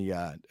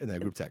the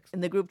group text.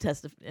 In the group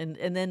test, and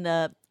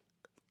then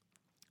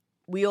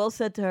we all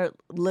said to her,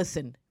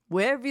 "Listen,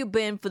 where have you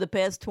been for the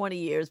past 20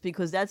 years?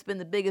 Because that's been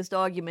the biggest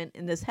argument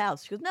in this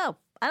house." She goes, "No,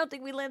 I don't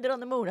think we landed on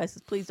the moon." I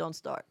said, "Please don't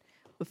start."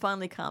 We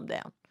finally calmed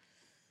down,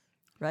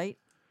 right?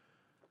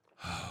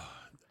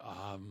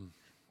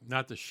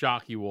 Not to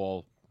shock you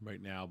all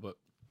right now, but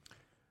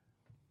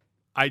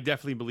I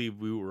definitely believe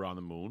we were on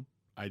the moon.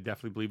 I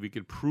definitely believe we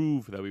could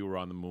prove that we were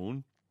on the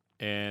moon.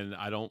 And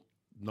I don't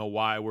know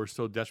why we're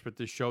so desperate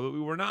to show that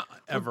we were not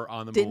ever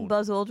on the moon. Didn't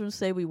Buzz Aldrin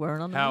say we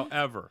weren't on the moon?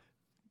 However,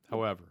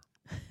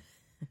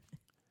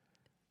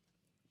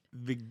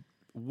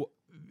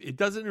 it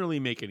doesn't really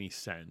make any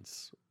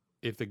sense.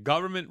 If the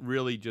government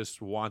really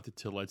just wanted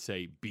to, let's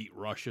say, beat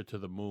Russia to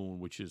the moon,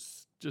 which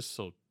is just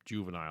so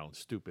juvenile and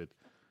stupid,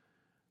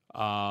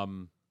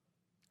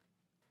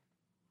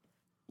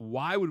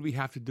 why would we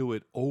have to do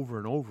it over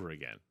and over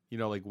again? You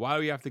know, like, why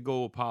do we have to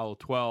go Apollo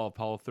 12,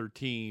 Apollo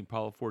 13,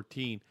 Apollo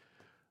 14?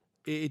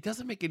 It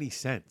doesn't make any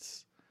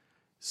sense.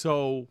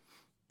 So,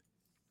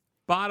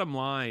 bottom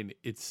line,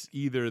 it's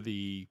either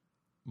the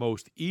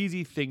most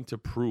easy thing to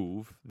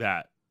prove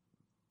that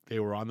they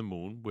were on the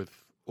moon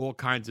with all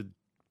kinds of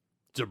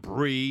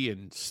debris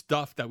and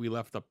stuff that we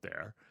left up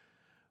there,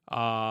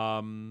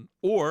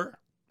 or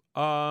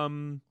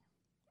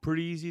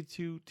pretty easy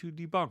to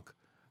debunk.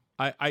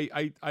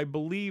 I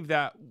believe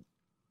that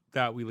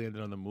we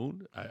landed on the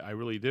moon. I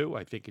really do.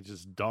 I think it's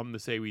just dumb to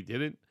say we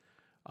didn't.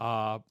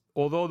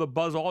 Although the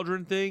Buzz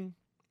Aldrin thing,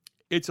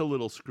 it's a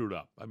little screwed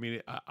up. I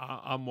mean,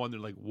 I'm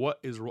wondering, like, what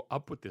is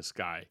up with this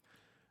guy?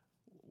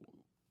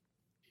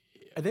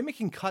 Are they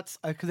making cuts?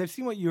 Because I've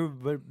seen what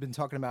you've been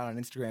talking about on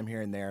Instagram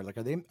here and there. Like,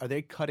 are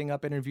they cutting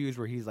up interviews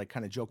where he's like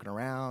kind of joking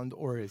around,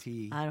 or is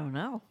he? I don't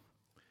know.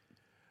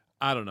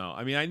 I don't know.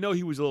 I mean, I know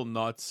he was a little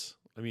nuts.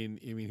 I mean,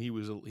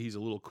 he's a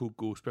little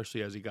cuckoo,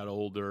 especially as he got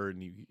older,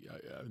 and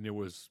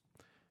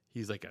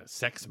he's like a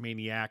sex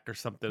maniac or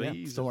something. Yeah,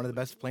 he's still one of the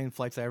best plane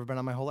flights I've ever been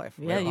on my whole life.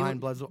 Yeah, right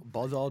behind Buzz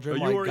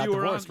Aldrin. Oh, you were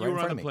divorced on right in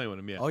front of the me. plane with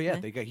him, yeah. Oh yeah,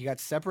 he got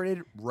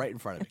separated right in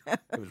front of me.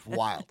 It was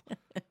wild.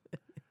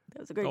 That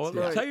was a great Oh,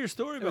 story. tell your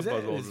story about Buzz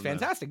Aldrin. It was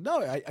fantastic.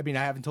 No, I mean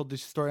I haven't told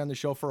this story on the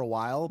show for a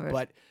while, Right.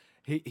 but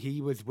he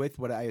was with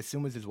what I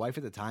assume was his wife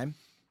at the time.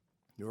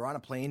 We were on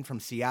a plane from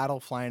Seattle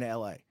flying to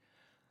LA.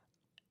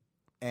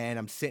 And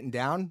I'm sitting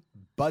down.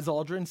 Buzz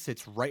Aldrin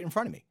sits right in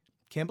front of me.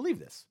 Can't believe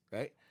this,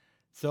 right?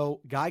 So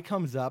guy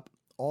comes up,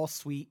 all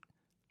sweet.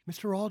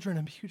 Mr. Aldrin,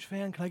 I'm a huge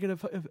fan. Can I get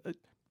a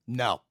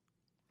No.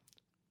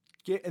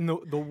 And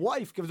the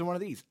wife gives him one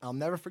of these. I'll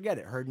never forget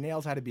it. Her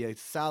nails had to be a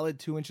solid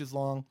 2 inches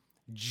long,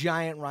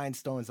 giant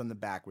rhinestones on the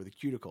back with a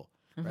cuticle,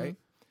 right?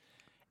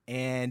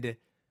 And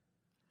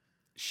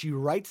she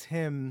writes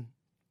him.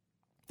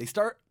 They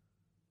start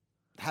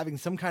having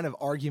some kind of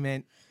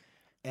argument,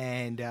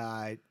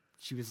 and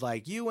she was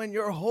like, "You and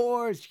your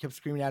whores." She kept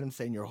screaming at him,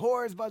 saying, "Your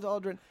whores, Buzz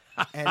Aldrin."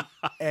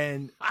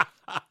 And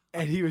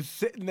he was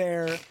sitting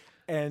there,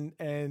 and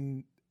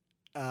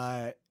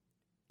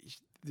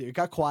it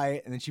got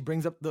quiet, and then she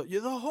brings up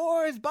you're the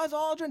whores, Buzz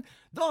Aldrin,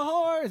 the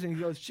whores, and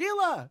he goes,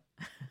 Sheila.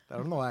 I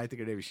don't know why I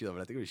think her name is Sheila,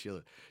 but I think it was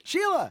Sheila.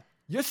 Sheila,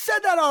 you said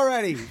that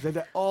already. Said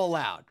that all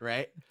loud,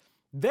 right?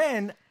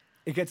 Then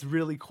it gets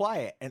really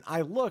quiet, and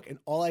I look, and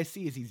all I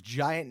see is these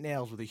giant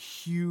nails with a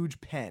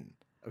huge pen,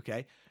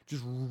 okay?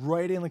 Just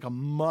writing like a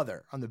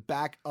mother on the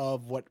back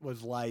of what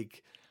was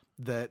like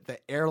the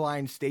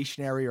airline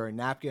stationery or a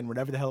napkin,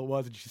 whatever the hell it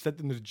was, and she sent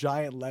them this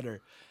giant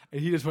letter,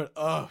 and he just went,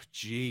 oh,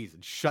 geez,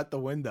 and shut the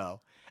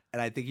window,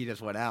 and I think he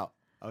just went out.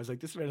 I was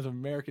like, this man is an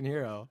American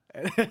hero,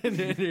 and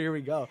then here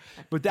we go.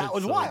 But that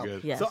was so wild.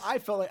 good. Yes. So I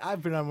felt like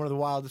I've been on one of the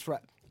wildest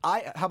rides.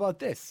 How about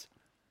this?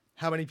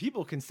 How many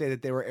people can say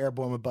that they were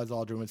airborne with Buzz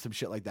Aldrin with some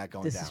shit like that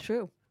going This down? is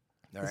true.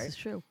 All This right. is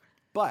true.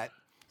 But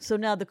So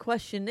now the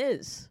question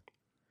is,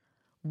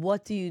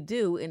 what do you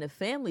do in a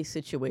family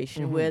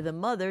situation where the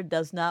mother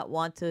does not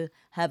want to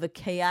have a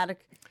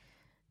chaotic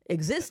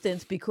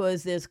existence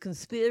because there's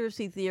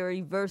conspiracy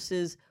theory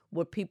versus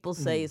what people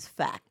say is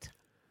fact?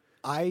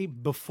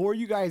 before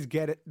you guys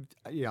get it,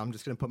 I'm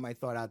just going to put my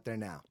thought out there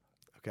now.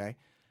 Okay.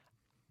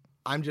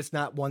 I'm just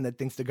not one that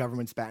thinks the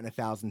government's batting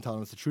 1,000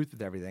 telling us the truth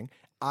with everything.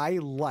 I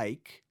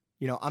like,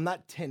 I'm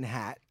not tin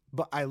hat,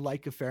 but I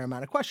like a fair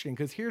amount of questioning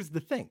because here's the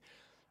thing.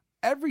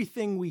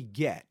 Everything we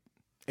get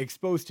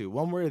exposed to,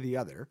 one way or the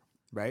other,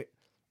 right,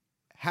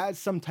 has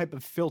some type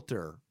of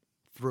filter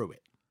through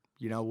it.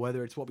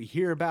 Whether it's what we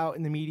hear about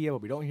in the media,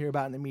 what we don't hear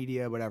about in the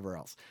media, whatever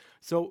else.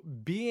 So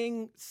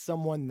being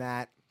someone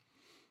that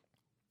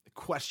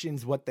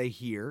questions what they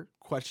hear,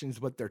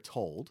 questions what they're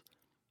told,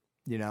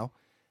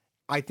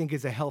 I think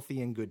is a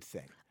healthy and good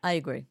thing. I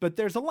agree. But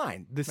there's a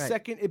line. The Right.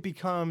 second it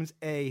becomes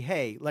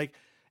hey, like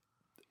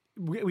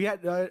we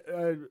had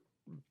 2-3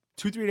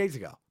 days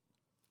ago,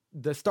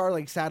 the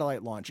Starlink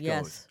satellite launch goes,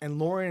 Yes. and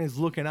Lauren is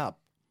looking up,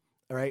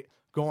 all right,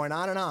 going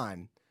on and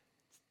on.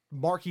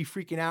 Marky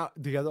freaking out.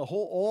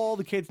 All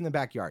the kids in the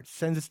backyard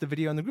sends us the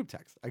video in the group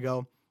text. I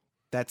go,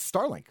 that's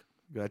Starlink.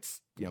 That's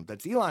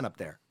Elon up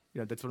there.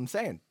 That's what I'm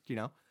saying.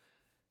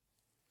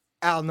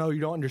 Al, no,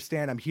 you don't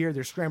understand. I'm here.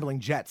 They're scrambling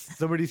jets.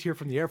 Somebody's here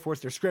from the Air Force.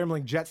 They're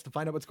scrambling jets to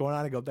find out what's going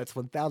on. I go, that's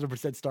 1,000%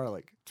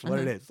 Starlink. That's what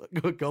it is.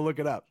 Go look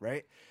it up,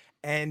 right?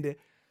 And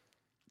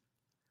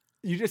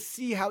you just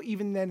see how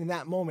even then in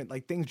that moment,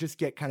 like things just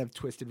get kind of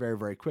twisted very,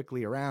 very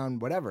quickly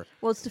around, whatever.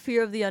 Well, it's the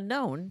fear of the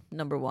unknown,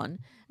 number one.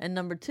 And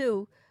number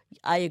two,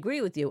 I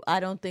agree with you.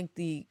 I don't think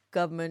the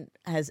government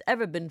has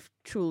ever been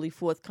truly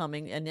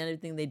forthcoming in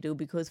anything they do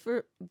because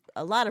for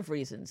a lot of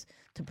reasons,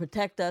 to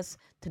protect us,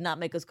 to not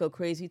make us go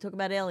crazy. Talk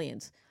about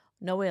aliens.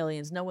 No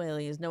aliens, no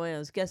aliens, no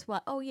aliens. Guess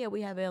what? Oh, yeah,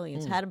 we have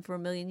aliens. Had them for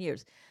 1,000,000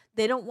 years.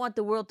 They don't want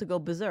the world to go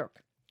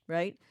berserk,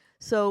 right?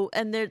 So,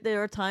 and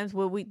there are times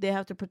where they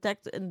have to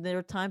protect, and there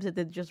are times that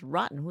they're just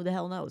rotten. Who the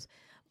hell knows?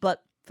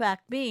 But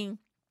fact being,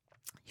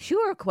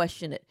 sure,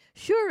 question it.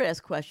 Sure,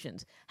 ask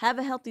questions. Have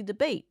a healthy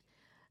debate.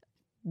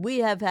 We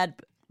have had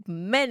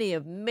many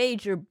of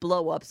major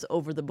blow-ups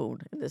over the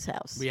moon in this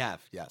house. We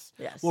have, yes.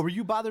 Yes. Well, were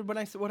you bothered when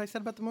I said what I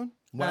said about the moon?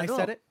 When Not I at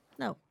said all. it?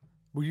 No.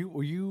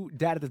 Were you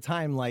dad at the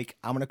time like,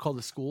 I'm going to call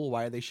the school.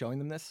 Why are they showing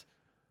them this?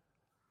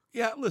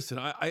 Yeah, listen,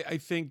 I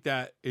think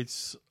that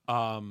it's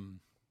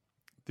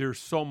there's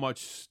so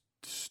much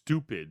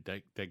stupid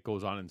that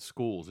goes on in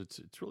schools. It's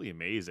really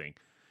amazing,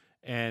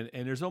 and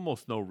there's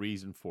almost no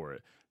reason for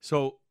it.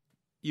 So,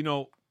 I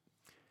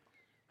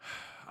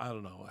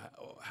don't know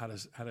how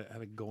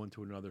to go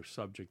into another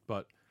subject,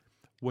 but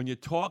when you're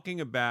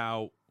talking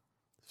about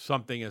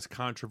something as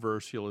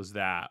controversial as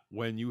that,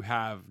 when you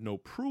have no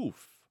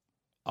proof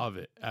of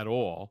it at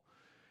all,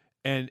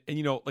 and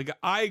like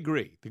I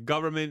agree, the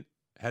government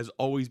has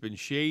always been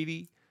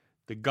shady.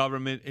 The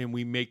government, and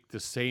we make the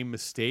same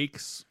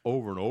mistakes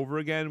over and over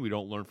again. We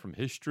don't learn from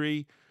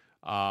history.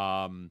 We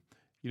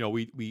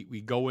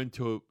go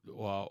into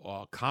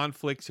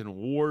conflicts and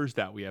wars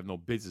that we have no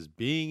business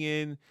being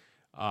in.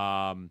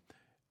 And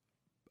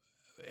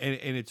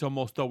it's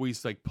almost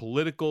always like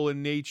political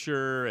in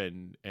nature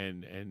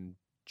and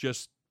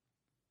just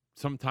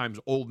sometimes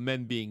old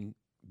men being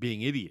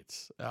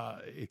idiots.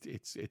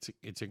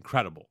 It's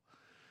incredible.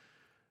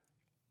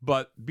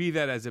 But be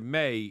that as it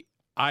may,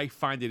 I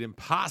find it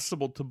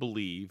impossible to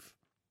believe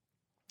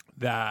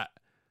that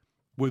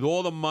with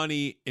all the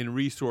money and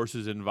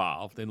resources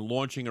involved in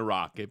launching a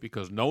rocket,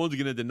 because no one's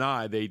going to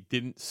deny they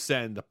didn't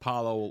send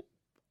all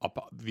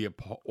the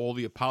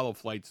Apollo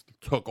flights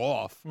took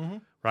off,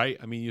 right?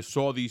 I mean, you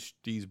saw these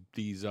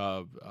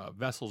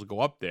vessels go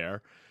up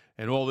there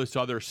and all this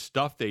other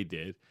stuff they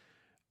did.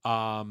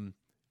 All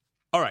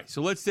right,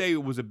 so let's say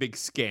it was a big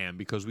scam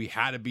because we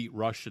had to beat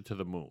Russia to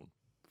the moon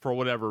for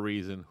whatever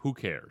reason. Who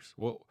cares?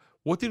 Well,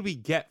 what did we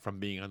get from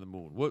being on the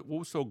moon? What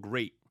was so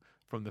great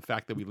from the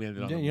fact that we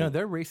landed on the moon?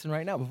 They're racing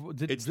right now.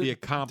 It's the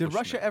accomplishment. Did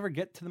Russia ever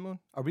get to the moon?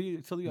 Are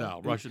we still the No,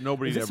 Russia.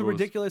 Nobody. Is this ever a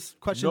ridiculous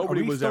question? Nobody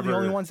Are we was still ever the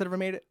only ones that ever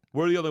made it?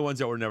 We're the only ones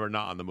that were never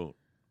not on the moon.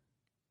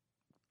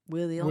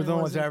 We're the We're only the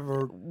ones ones that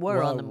ever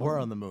were on the moon. We're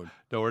on the moon.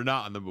 No, we're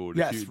not on the moon.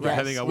 Yes, If you, right.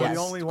 depending on We're what the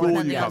only school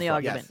ones- you Depending come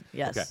on the from. argument,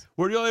 yes. Okay.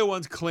 We're the only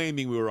ones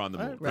claiming we were on the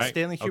moon, The right?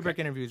 Stanley Kubrick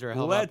Okay. interviews are a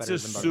hell of a lot Let's better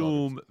than Buzz Aldrin's.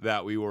 assume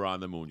that we were on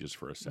the moon just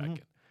for a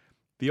second.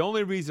 The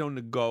only reason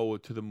to go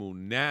to the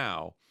moon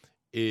now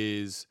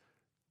is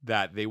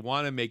that they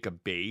want to make a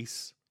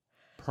base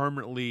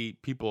permanently.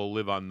 People will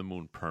live on the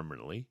moon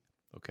permanently,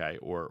 okay,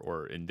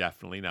 or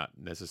indefinitely. Not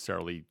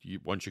necessarily.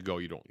 Once you go,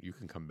 you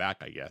can come back,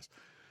 I guess.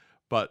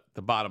 But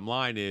the bottom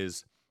line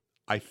is,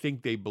 I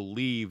think they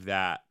believe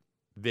that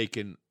they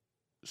can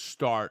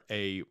start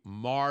a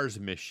Mars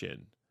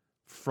mission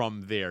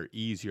from there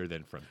easier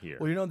than from here.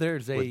 Well, you know,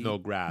 there's with no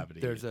gravity.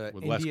 There's a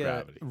with India, less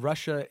gravity.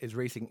 Russia is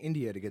racing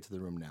India to get to the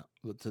room now.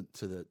 To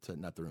the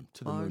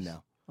moon Mars?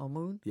 now. Oh,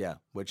 moon? Yeah,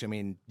 which I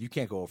mean, you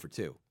can't go over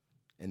 2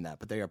 in that,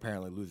 but they are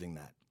apparently losing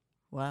that.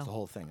 Wow. It's the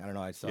whole thing. I don't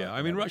know. I saw. Yeah,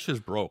 I mean,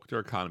 Russia's broke. Their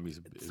economy is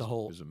the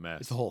whole is a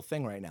mess. It's the whole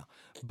thing right now.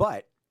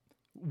 But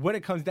when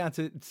it comes down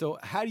to, so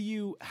how do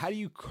you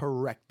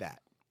correct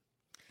that?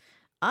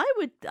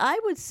 I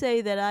would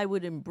say that I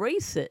would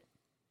embrace it,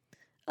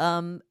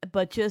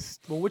 but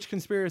just Well, which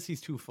conspiracy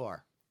is too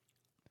far?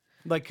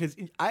 Like, because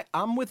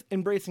I'm with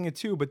embracing it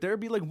too, but there'd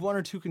be like 1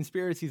 or 2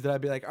 conspiracies that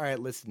I'd be like, all right,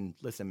 listen,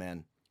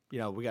 man, you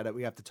know, we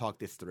have to talk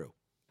this through.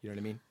 You know what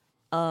I mean?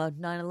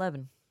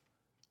 9/11.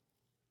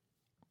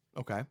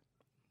 Okay.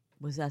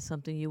 Was that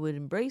something you would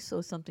embrace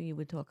or something you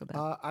would talk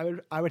about?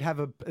 I would have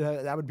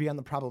that would be on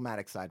the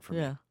problematic side for me.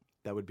 Yeah.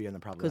 That would be on the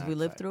problematic Because we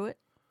lived side. through it.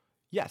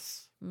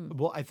 Yes.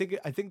 Well, I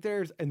think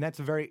there's, and that's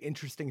a very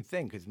interesting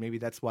thing because maybe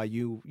that's why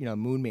you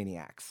moon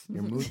maniacs,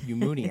 you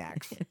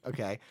mooniacs,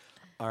 okay,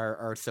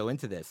 are so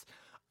into this.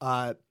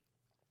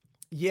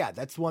 Yeah,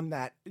 that's one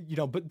that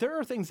but there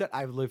are things that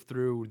I've lived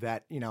through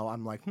that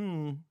I'm like,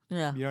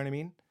 Yeah. you know what I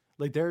mean?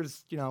 Like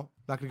there's not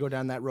going to go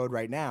down that road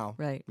right now,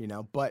 Right.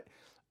 But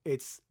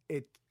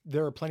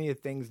there are plenty of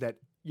things that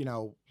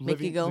Make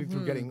you go, living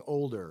through getting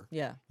older.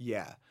 Yeah.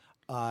 Yeah.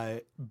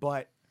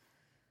 But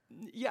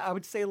yeah, I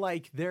would say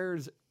like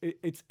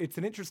it's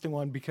an interesting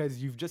one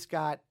because you've just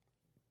got,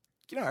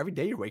 every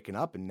day you're waking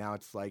up and now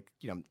it's like,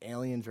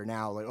 aliens are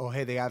now like, oh,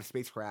 hey, they have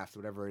spacecrafts,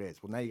 whatever it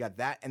is. Well, now you got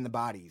that and the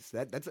bodies.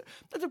 That's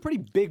a pretty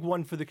big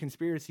one for the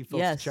conspiracy folks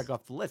Yes. to check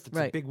off the list. It's a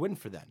Right. big win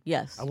for them.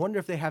 Yes. I wonder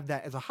if they have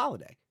that as a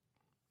holiday.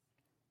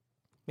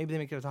 Maybe they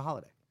make it as a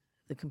holiday.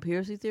 The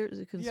conspiracy theories,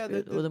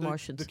 or the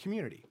Martians, The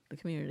community. the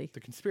community. The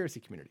conspiracy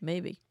community.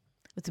 Maybe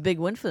it's a big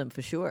win for them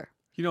for sure.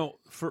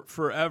 For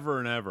forever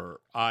and ever,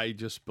 I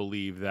just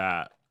believe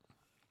that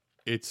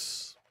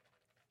it's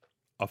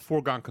a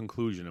foregone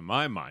conclusion in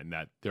my mind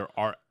that there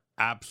are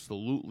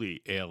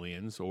absolutely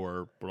aliens,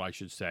 or what I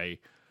should say,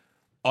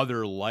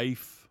 other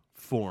life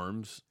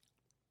forms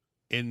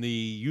in the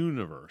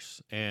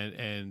universe,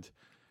 and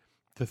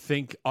to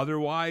think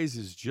otherwise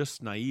is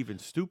just naive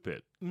and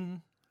stupid. Mm-hmm.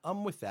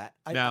 I'm with that.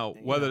 Now,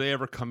 whether they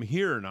ever come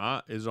here or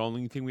not is the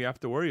only thing we have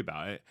to worry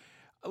about.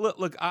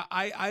 Look,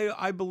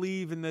 I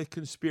believe in the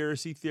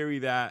conspiracy theory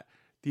that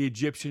the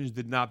Egyptians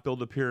did not build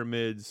the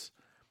pyramids.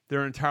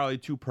 They're entirely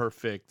too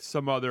perfect.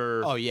 Some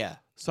other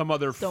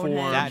Stonehenge.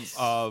 form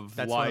of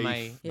That's one of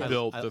life my-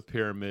 built I- the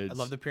pyramids. I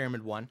love the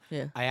pyramid one.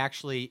 Yeah.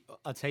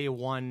 I'll tell you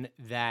one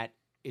that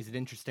is an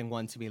interesting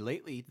one to me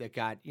lately that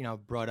got,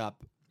 brought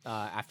up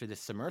after this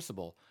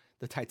submersible.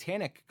 The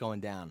Titanic going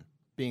down,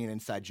 being an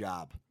inside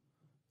job.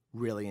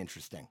 Really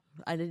interesting.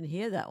 I didn't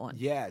hear that one.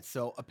 Yeah,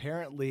 so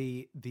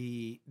apparently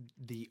the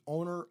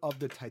owner of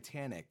the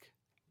Titanic,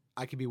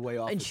 I could be way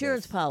off.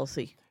 Insurance with this.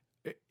 policy.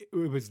 It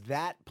was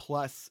that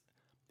plus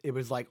it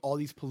was like all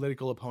these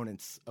political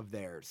opponents of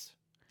theirs.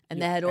 And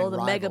they had all and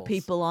the mega rivals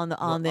people on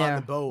were there.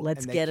 the boat.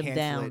 Let's and they get him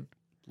cancel down.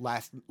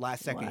 it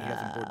last second he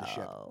doesn't board the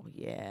ship. Oh,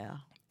 yeah.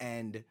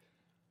 And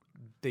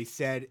they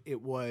said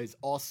it was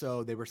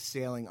also they were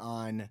sailing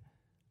on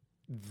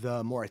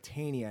the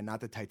Mauritania, not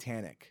the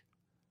Titanic.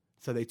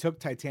 So they took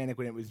Titanic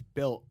when it was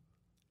built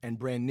and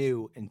brand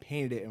new and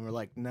painted it, and were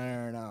like,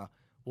 no.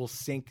 We'll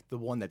sink the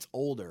one that's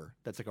older.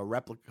 That's like a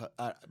replica.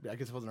 I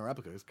guess it wasn't a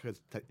replica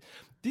because.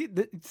 Do you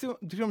know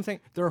what I'm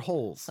saying? There are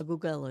holes. I'll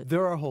Google it.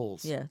 There are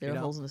holes. Yeah, there you are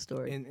know, holes in the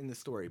story. In the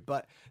story,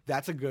 but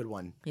that's a good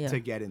one Yeah. to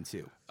get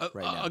into right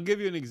now. I'll give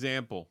you an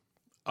example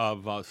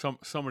of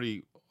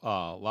somebody a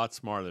lot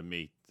smarter than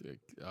me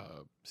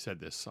said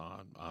this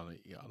on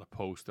a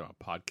post or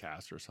a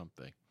podcast or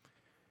something.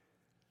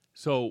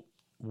 So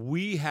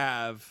we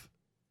have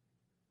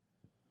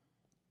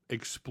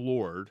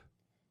explored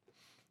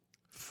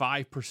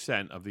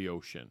 5% of the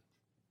ocean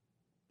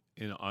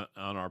on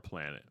our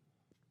planet.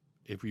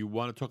 If you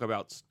want to talk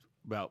about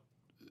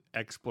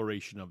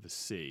exploration of the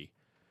sea,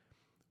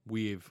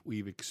 we've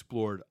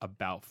explored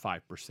about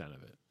 5%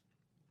 of it.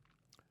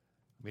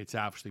 I mean, it's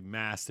absolutely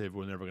massive.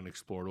 We're never going to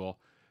explore it all.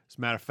 As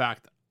a matter of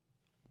fact,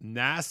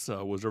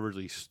 NASA was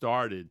originally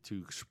started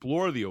to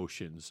explore the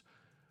oceans,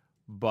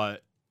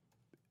 but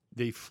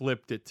they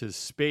flipped it to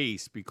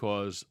space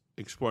because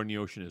exploring the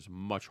ocean is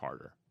much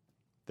harder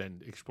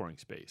than exploring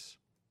space.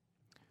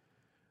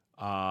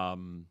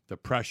 The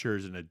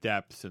pressures and the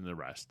depths and the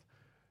rest.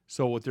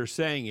 So what they're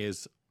saying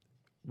is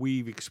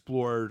we've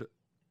explored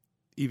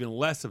even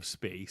less of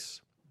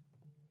space.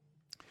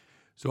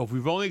 So if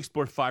we've only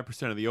explored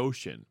 5% of the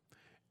ocean,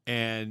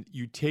 and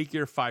you take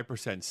your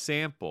 5%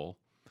 sample,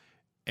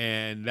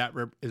 and that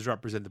is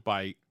represented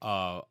by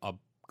a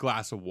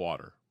glass of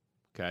water,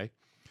 okay?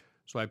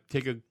 So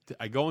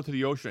I go into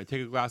the ocean, I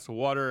take a glass of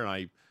water,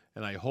 and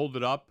I hold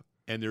it up,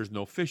 and there's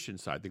no fish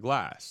inside the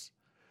glass.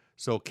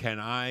 So can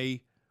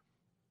I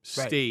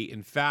state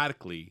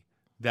emphatically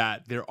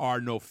that there are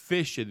no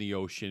fish in the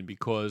ocean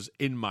because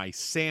in my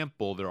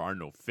sample there are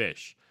no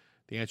fish?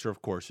 The answer,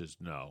 of course, is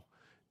no.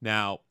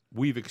 Now,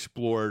 we've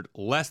explored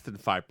less than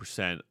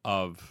 5%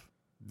 of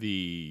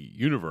the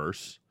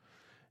universe,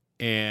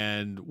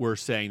 and we're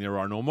saying there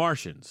are no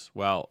Martians.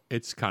 Well,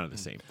 it's kind of the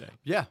same thing.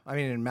 Yeah. I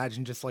mean,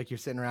 imagine just like you're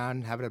sitting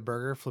around having a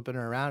burger, flipping it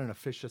around, and a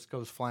fish just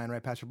goes flying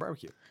right past your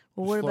barbecue.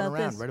 Well, Just what floating about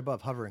around, this? right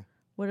above, hovering.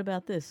 What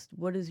about this?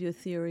 What is your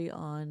theory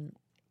on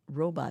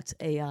robots,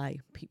 AI,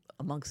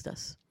 amongst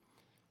us?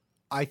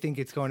 I think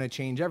it's going to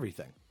change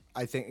everything.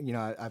 I think,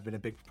 I've been a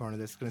big proponent of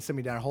this. It's going to send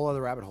me down a whole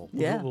other rabbit hole.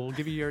 Yeah. We'll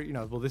give you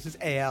your, this is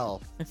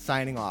AL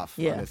signing off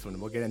Yeah. on this one.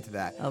 We'll get into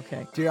that.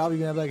 Okay. Dear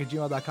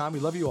albiebanablack@gmail.com. We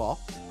love you all.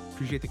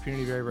 Appreciate the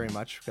community very, very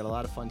much. We've got a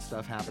lot of fun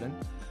stuff happening.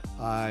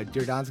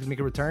 Dear Don's going to make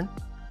a return.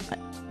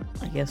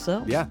 I guess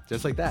so. Yeah,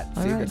 just like that.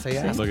 All See, right. say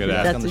yeah. Look at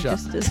that. Back on the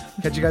That's show.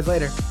 just Catch you guys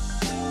later.